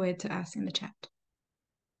echo it to us in the chat.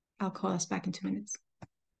 I'll call us back in 2 minutes.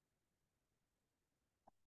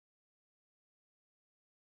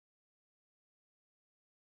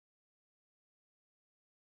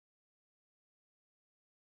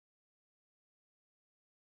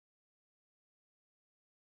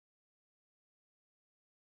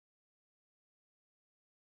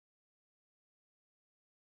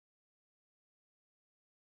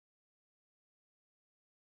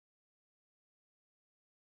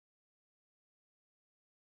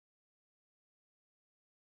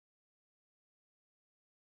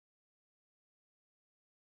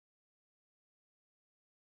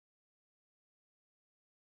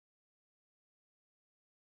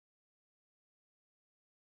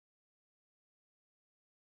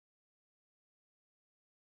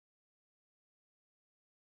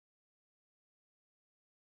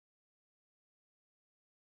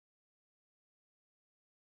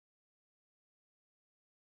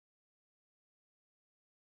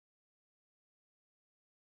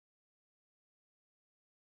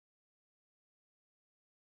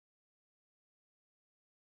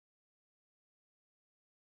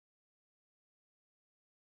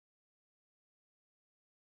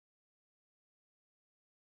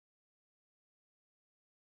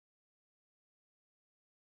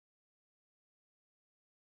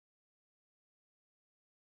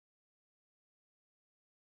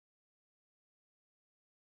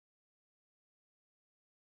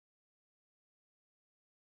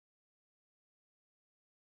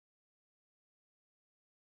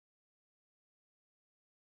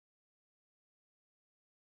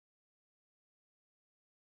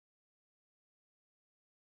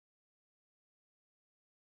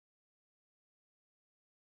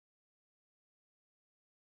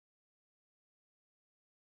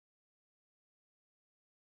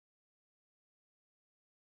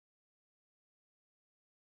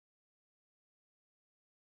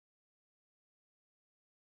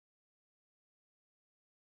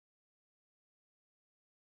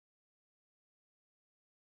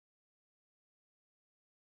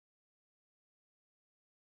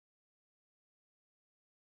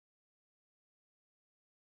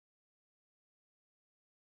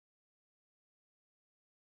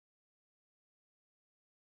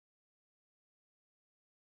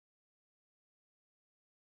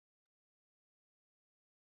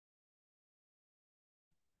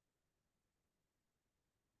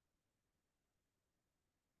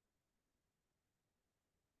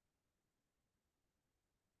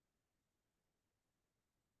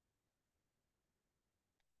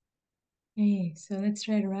 Hey, so let's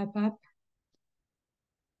try to wrap up.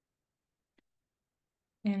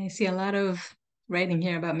 And I see a lot of writing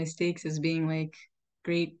here about mistakes as being like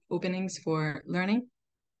great openings for learning.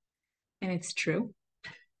 And it's true.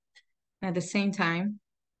 At the same time,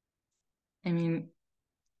 I mean,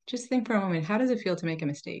 just think for a moment, how does it feel to make a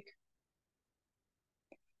mistake?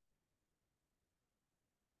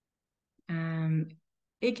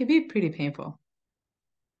 It can be pretty painful.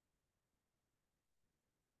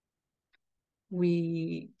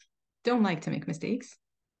 We don't like to make mistakes.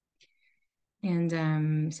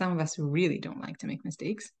 And some of us really don't like to make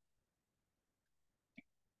mistakes.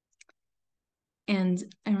 And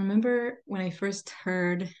I remember when I first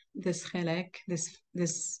heard this chelek,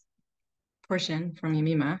 this portion from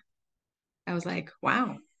Yemima, I was like,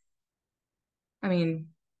 wow. I mean,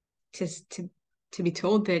 to be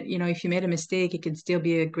told that, you know, if you made a mistake, it can still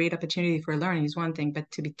be a great opportunity for learning is one thing, but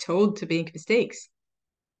to be told to make mistakes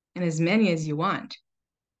and as many as you want.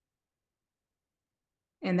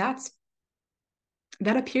 And that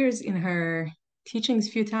appears in her teachings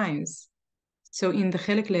a few times. So in the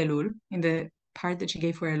chelek Elul, in the part that she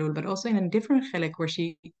gave for Elul, but also in a different chelek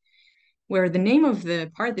where the name of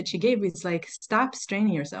the part that she gave is like, stop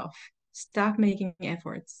straining yourself, stop making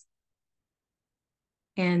efforts.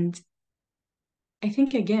 And I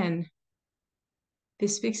think, again,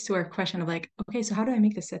 this speaks to our question of like, okay, so how do I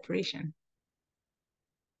make the separation?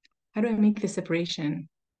 How do I make the separation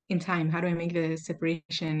in time? How do I make the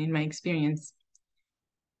separation in my experience?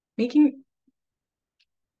 Making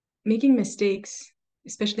mistakes,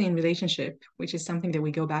 especially in relationship, which is something that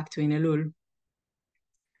we go back to in Elul,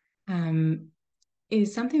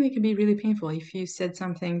 is something that can be really painful. If you said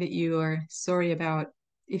something that you are sorry about,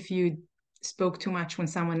 if you spoke too much when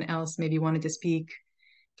someone else maybe wanted to speak,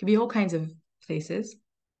 it could be all kinds of places.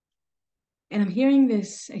 And I'm hearing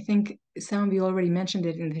this, I think some of you already mentioned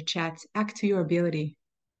it in the chat, act to your ability.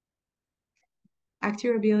 Act to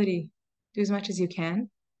your ability. Do as much as you can.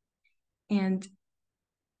 And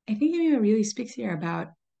I think Yemima really speaks here about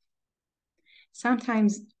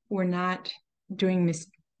sometimes we're not doing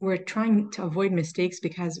we're trying to avoid mistakes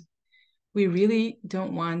because we really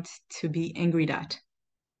don't want to be angry at.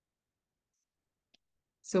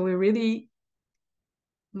 So we're really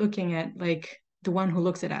looking at like the one who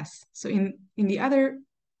looks at us. So in the other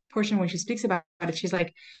portion when she speaks about it, she's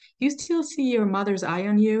like, you still see your mother's eye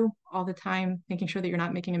on you all the time, making sure that you're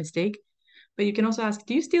not making a mistake. But you can also ask,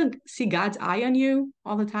 do you still see God's eye on you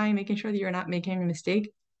all the time, making sure that you're not making a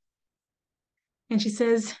mistake? And she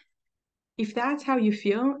says, if that's how you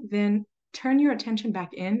feel, then turn your attention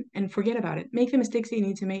back in and forget about it. Make the mistakes that you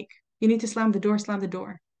need to make. You need to slam the door, slam the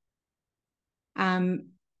door.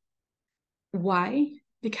 Why?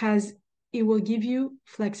 Because it will give you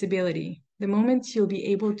flexibility. The moment you'll be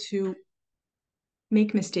able to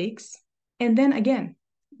make mistakes, and then again,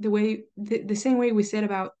 the same way we said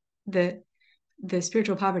about the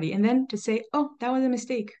spiritual poverty, and then to say, oh, that was a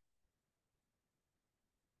mistake.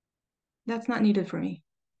 That's not needed for me.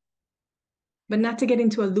 But not to get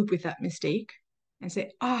into a loop with that mistake and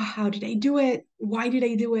say, oh, how did I do it? Why did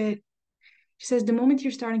I do it? She says the moment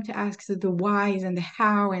you're starting to ask the whys and the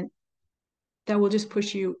how, and that will just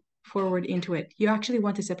push you forward into it. You actually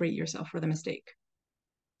want to separate yourself from the mistake.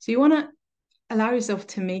 So you want to allow yourself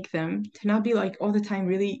to make them, to not be like all the time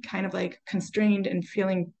really kind of like constrained and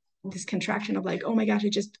feeling this contraction of like, oh my gosh, I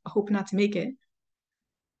just hope not to make it.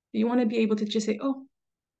 You want to be able to just say, oh,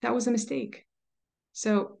 that was a mistake.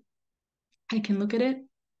 So I can look at it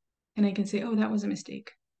and I can say, oh, that was a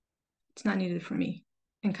mistake. It's not needed for me,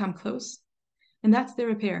 and come close. And that's the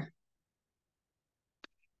repair.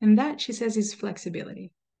 And that, she says, is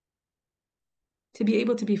flexibility. To be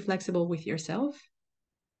able to be flexible with yourself.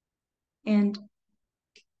 And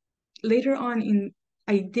later on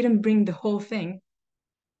I didn't bring the whole thing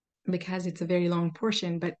because it's a very long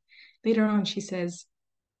portion, but later on she says,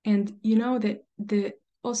 and you know that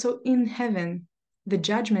also in heaven, the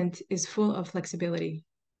judgment is full of flexibility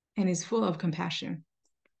and is full of compassion.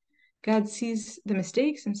 God sees the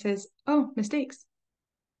mistakes and says, oh, mistakes.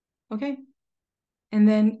 Okay. And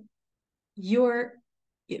then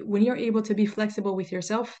when you're able to be flexible with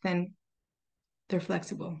yourself, then they're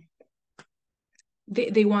flexible.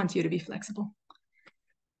 They want you to be flexible.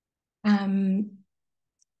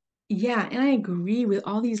 Yeah, and I agree with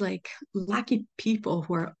all these like lucky people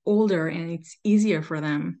who are older and it's easier for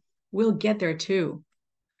them. We'll get there too.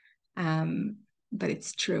 But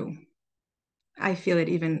it's true. I feel it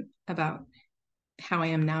even about how I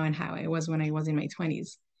am now and how I was when I was in my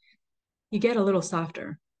 20s. You get a little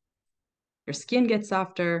softer. Your skin gets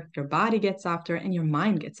softer, your body gets softer, and your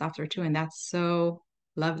mind gets softer too. And that's so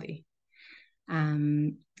lovely.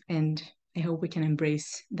 And I hope we can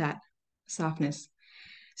embrace that softness.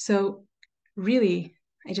 So really,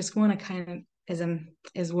 I just want to kind of,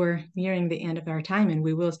 as we're nearing the end of our time, and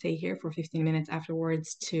we will stay here for 15 minutes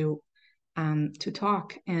afterwards to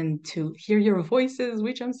talk and to hear your voices,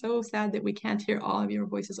 which I'm so sad that we can't hear all of your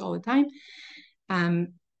voices all the time.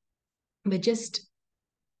 But just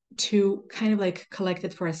to kind of like collect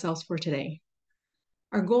it for ourselves for today.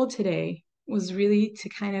 Our goal today was really to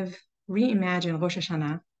kind of reimagine Rosh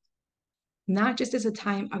Hashana, not just as a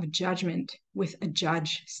time of judgment with a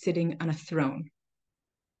judge sitting on a throne,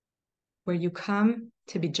 where you come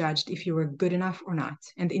to be judged if you were good enough or not.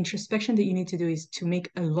 And the introspection that you need to do is to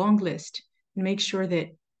make a long list and make sure that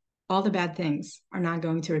all the bad things are not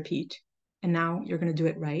going to repeat. And now you're going to do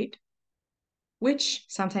it right, which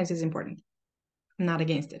sometimes is important. I'm not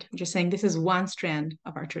against it. I'm just saying this is one strand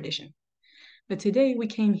of our tradition. But today we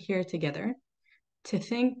came here together to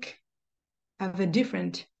think of a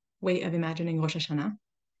different way of imagining Rosh Hashanah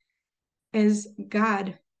as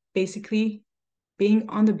God basically being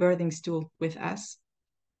on the birthing stool with us.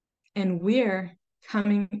 And we're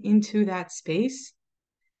coming into that space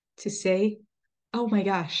to say, oh my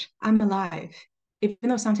gosh, I'm alive. Even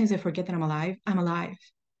though sometimes I forget that I'm alive, I'm alive.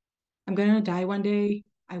 I'm going to die one day.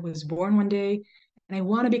 I was born one day, and I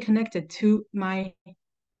want to be connected to my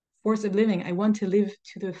force of living. I want to live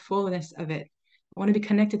to the fullness of it. I want to be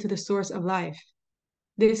connected to the source of life.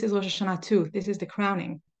 This is Rosh Hashanah too. This is the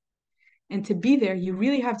crowning. And to be there, you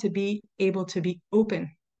really have to be able to be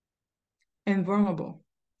open and vulnerable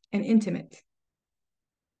and intimate.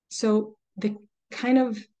 So the kind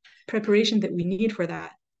of preparation that we need for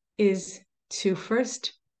that is to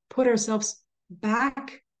first put ourselves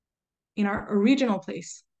back in our original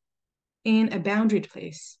place, in a boundaried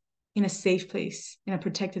place, in a safe place, in a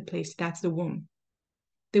protected place. That's the womb.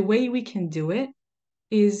 The way we can do it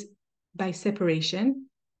is by separation.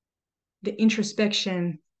 The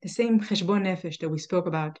introspection, the same cheshbon nefesh that we spoke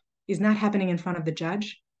about, is not happening in front of the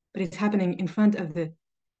judge, but it's happening in front of the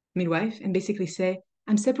midwife, and basically say,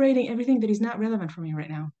 I'm separating everything that is not relevant for me right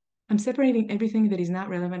now. I'm separating everything that is not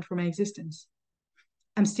relevant for my existence.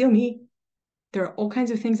 I'm still me. There are all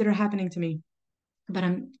kinds of things that are happening to me, but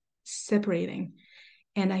I'm separating.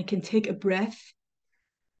 And I can take a breath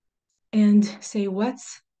and say,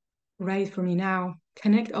 what's right for me now?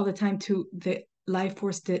 Connect all the time to the life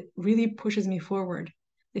force that really pushes me forward,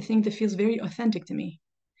 the thing that feels very authentic to me.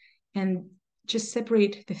 And just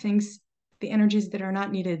separate the things, the energies that are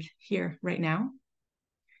not needed here right now.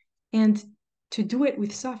 And to do it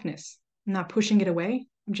with softness, I'm not pushing it away.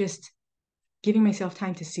 I'm just giving myself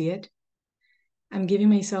time to see it. I'm giving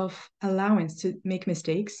myself allowance to make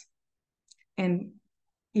mistakes. And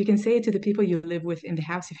you can say it to the people you live with in the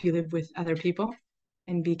house if you live with other people,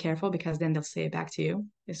 and be careful, because then they'll say it back to you.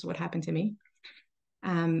 This is what happened to me.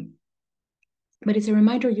 But it's a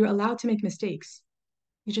reminder you're allowed to make mistakes.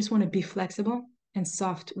 You just want to be flexible and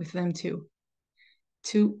soft with them too.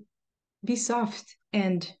 To be soft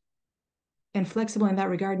and flexible in that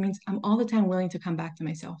regard means I'm all the time willing to come back to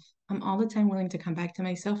myself. I'm all the time willing to come back to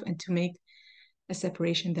myself and to make a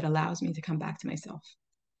separation that allows me to come back to myself.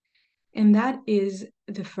 And that is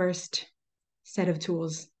the first set of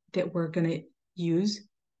tools that we're going to use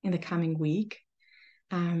in the coming week.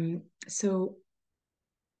 So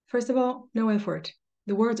first of all, no effort.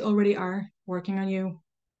 The words already are working on you.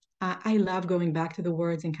 I love going back to the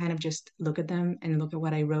words and kind of just look at them and look at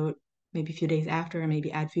what I wrote maybe a few days after, and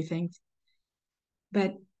maybe add a few things.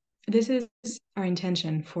 But this is our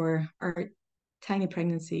intention for our tiny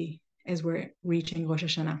pregnancy as we're reaching Rosh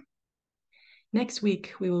Hashanah. Next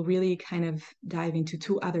week, we will really kind of dive into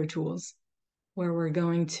two other tools where we're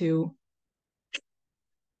going to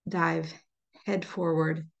dive head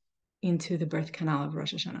forward into the birth canal of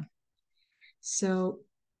Rosh Hashanah. So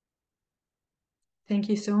thank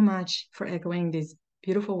you so much for echoing these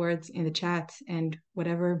beautiful words in the chat, and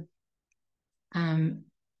whatever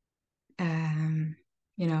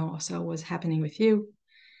also was happening with you.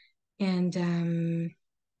 And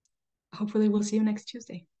hopefully we'll see you next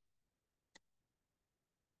Tuesday.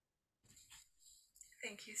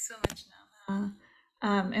 Thank you so much, Naama.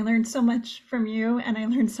 I learned so much from you, and I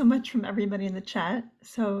learned so much from everybody in the chat.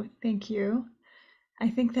 So thank you. I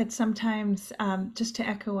think that sometimes, just to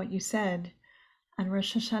echo what you said, on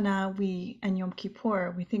Rosh Hashanah and Yom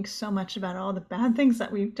Kippur, we think so much about all the bad things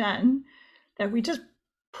that we've done that we just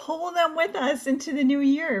pull them with us into the new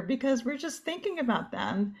year because we're just thinking about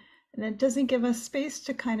them, and it doesn't give us space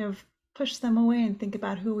to kind of push them away and think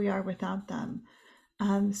about who we are without them.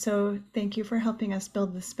 So thank you for helping us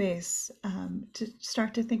build the space to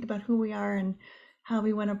start to think about who we are and how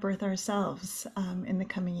we want to birth ourselves in the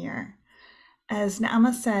coming year. as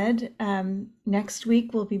Naama said, next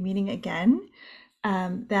week we'll be meeting again.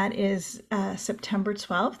 That is September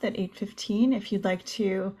 12th at 8:15 if you'd like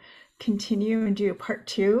to continue and do part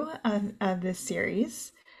 2 of this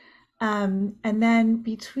series. And then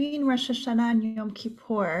between Rosh Hashana and Yom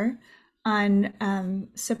Kippur on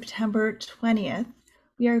September 20th,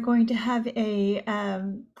 we are going to have a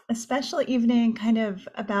special evening kind of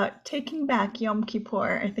about taking back Yom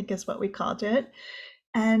Kippur, I think is what we called it,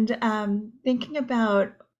 and thinking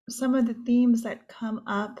about some of the themes that come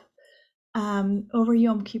up over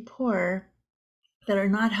Yom Kippur that are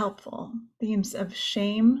not helpful. Themes of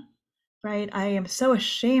shame, right? I am so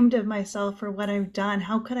ashamed of myself for what I've done.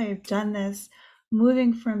 How could I have done this?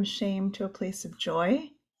 Moving from shame to a place of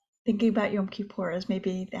joy. Thinking about Yom Kippur as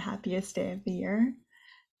maybe the happiest day of the year,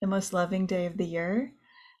 the most loving day of the year.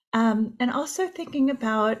 And also thinking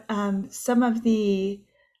about some of the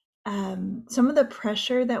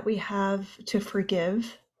pressure that we have to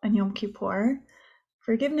forgive on Yom Kippur.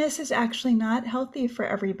 Forgiveness is actually not healthy for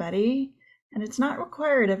everybody, and it's not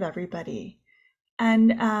required of everybody.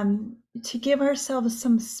 And to give ourselves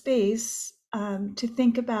some space to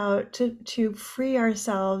think about, to free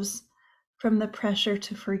ourselves from the pressure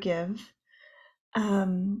to forgive,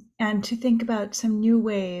 and to think about some new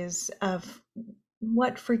ways of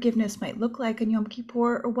what forgiveness might look like in Yom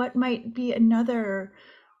Kippur, or what might be another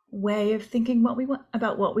way of thinking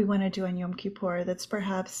about what we want to do on Yom Kippur that's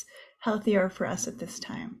perhaps healthier for us at this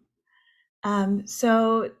time. And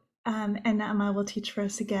Naama will teach for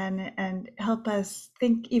us again and help us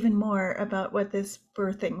think even more about what this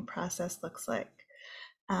birthing process looks like,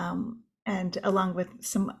 and along with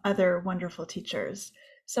some other wonderful teachers.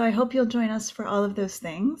 So I hope you'll join us for all of those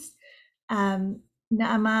things.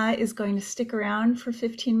 Naama is going to stick around for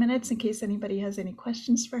 15 minutes in case anybody has any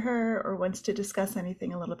questions for her or wants to discuss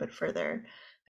anything a little bit further.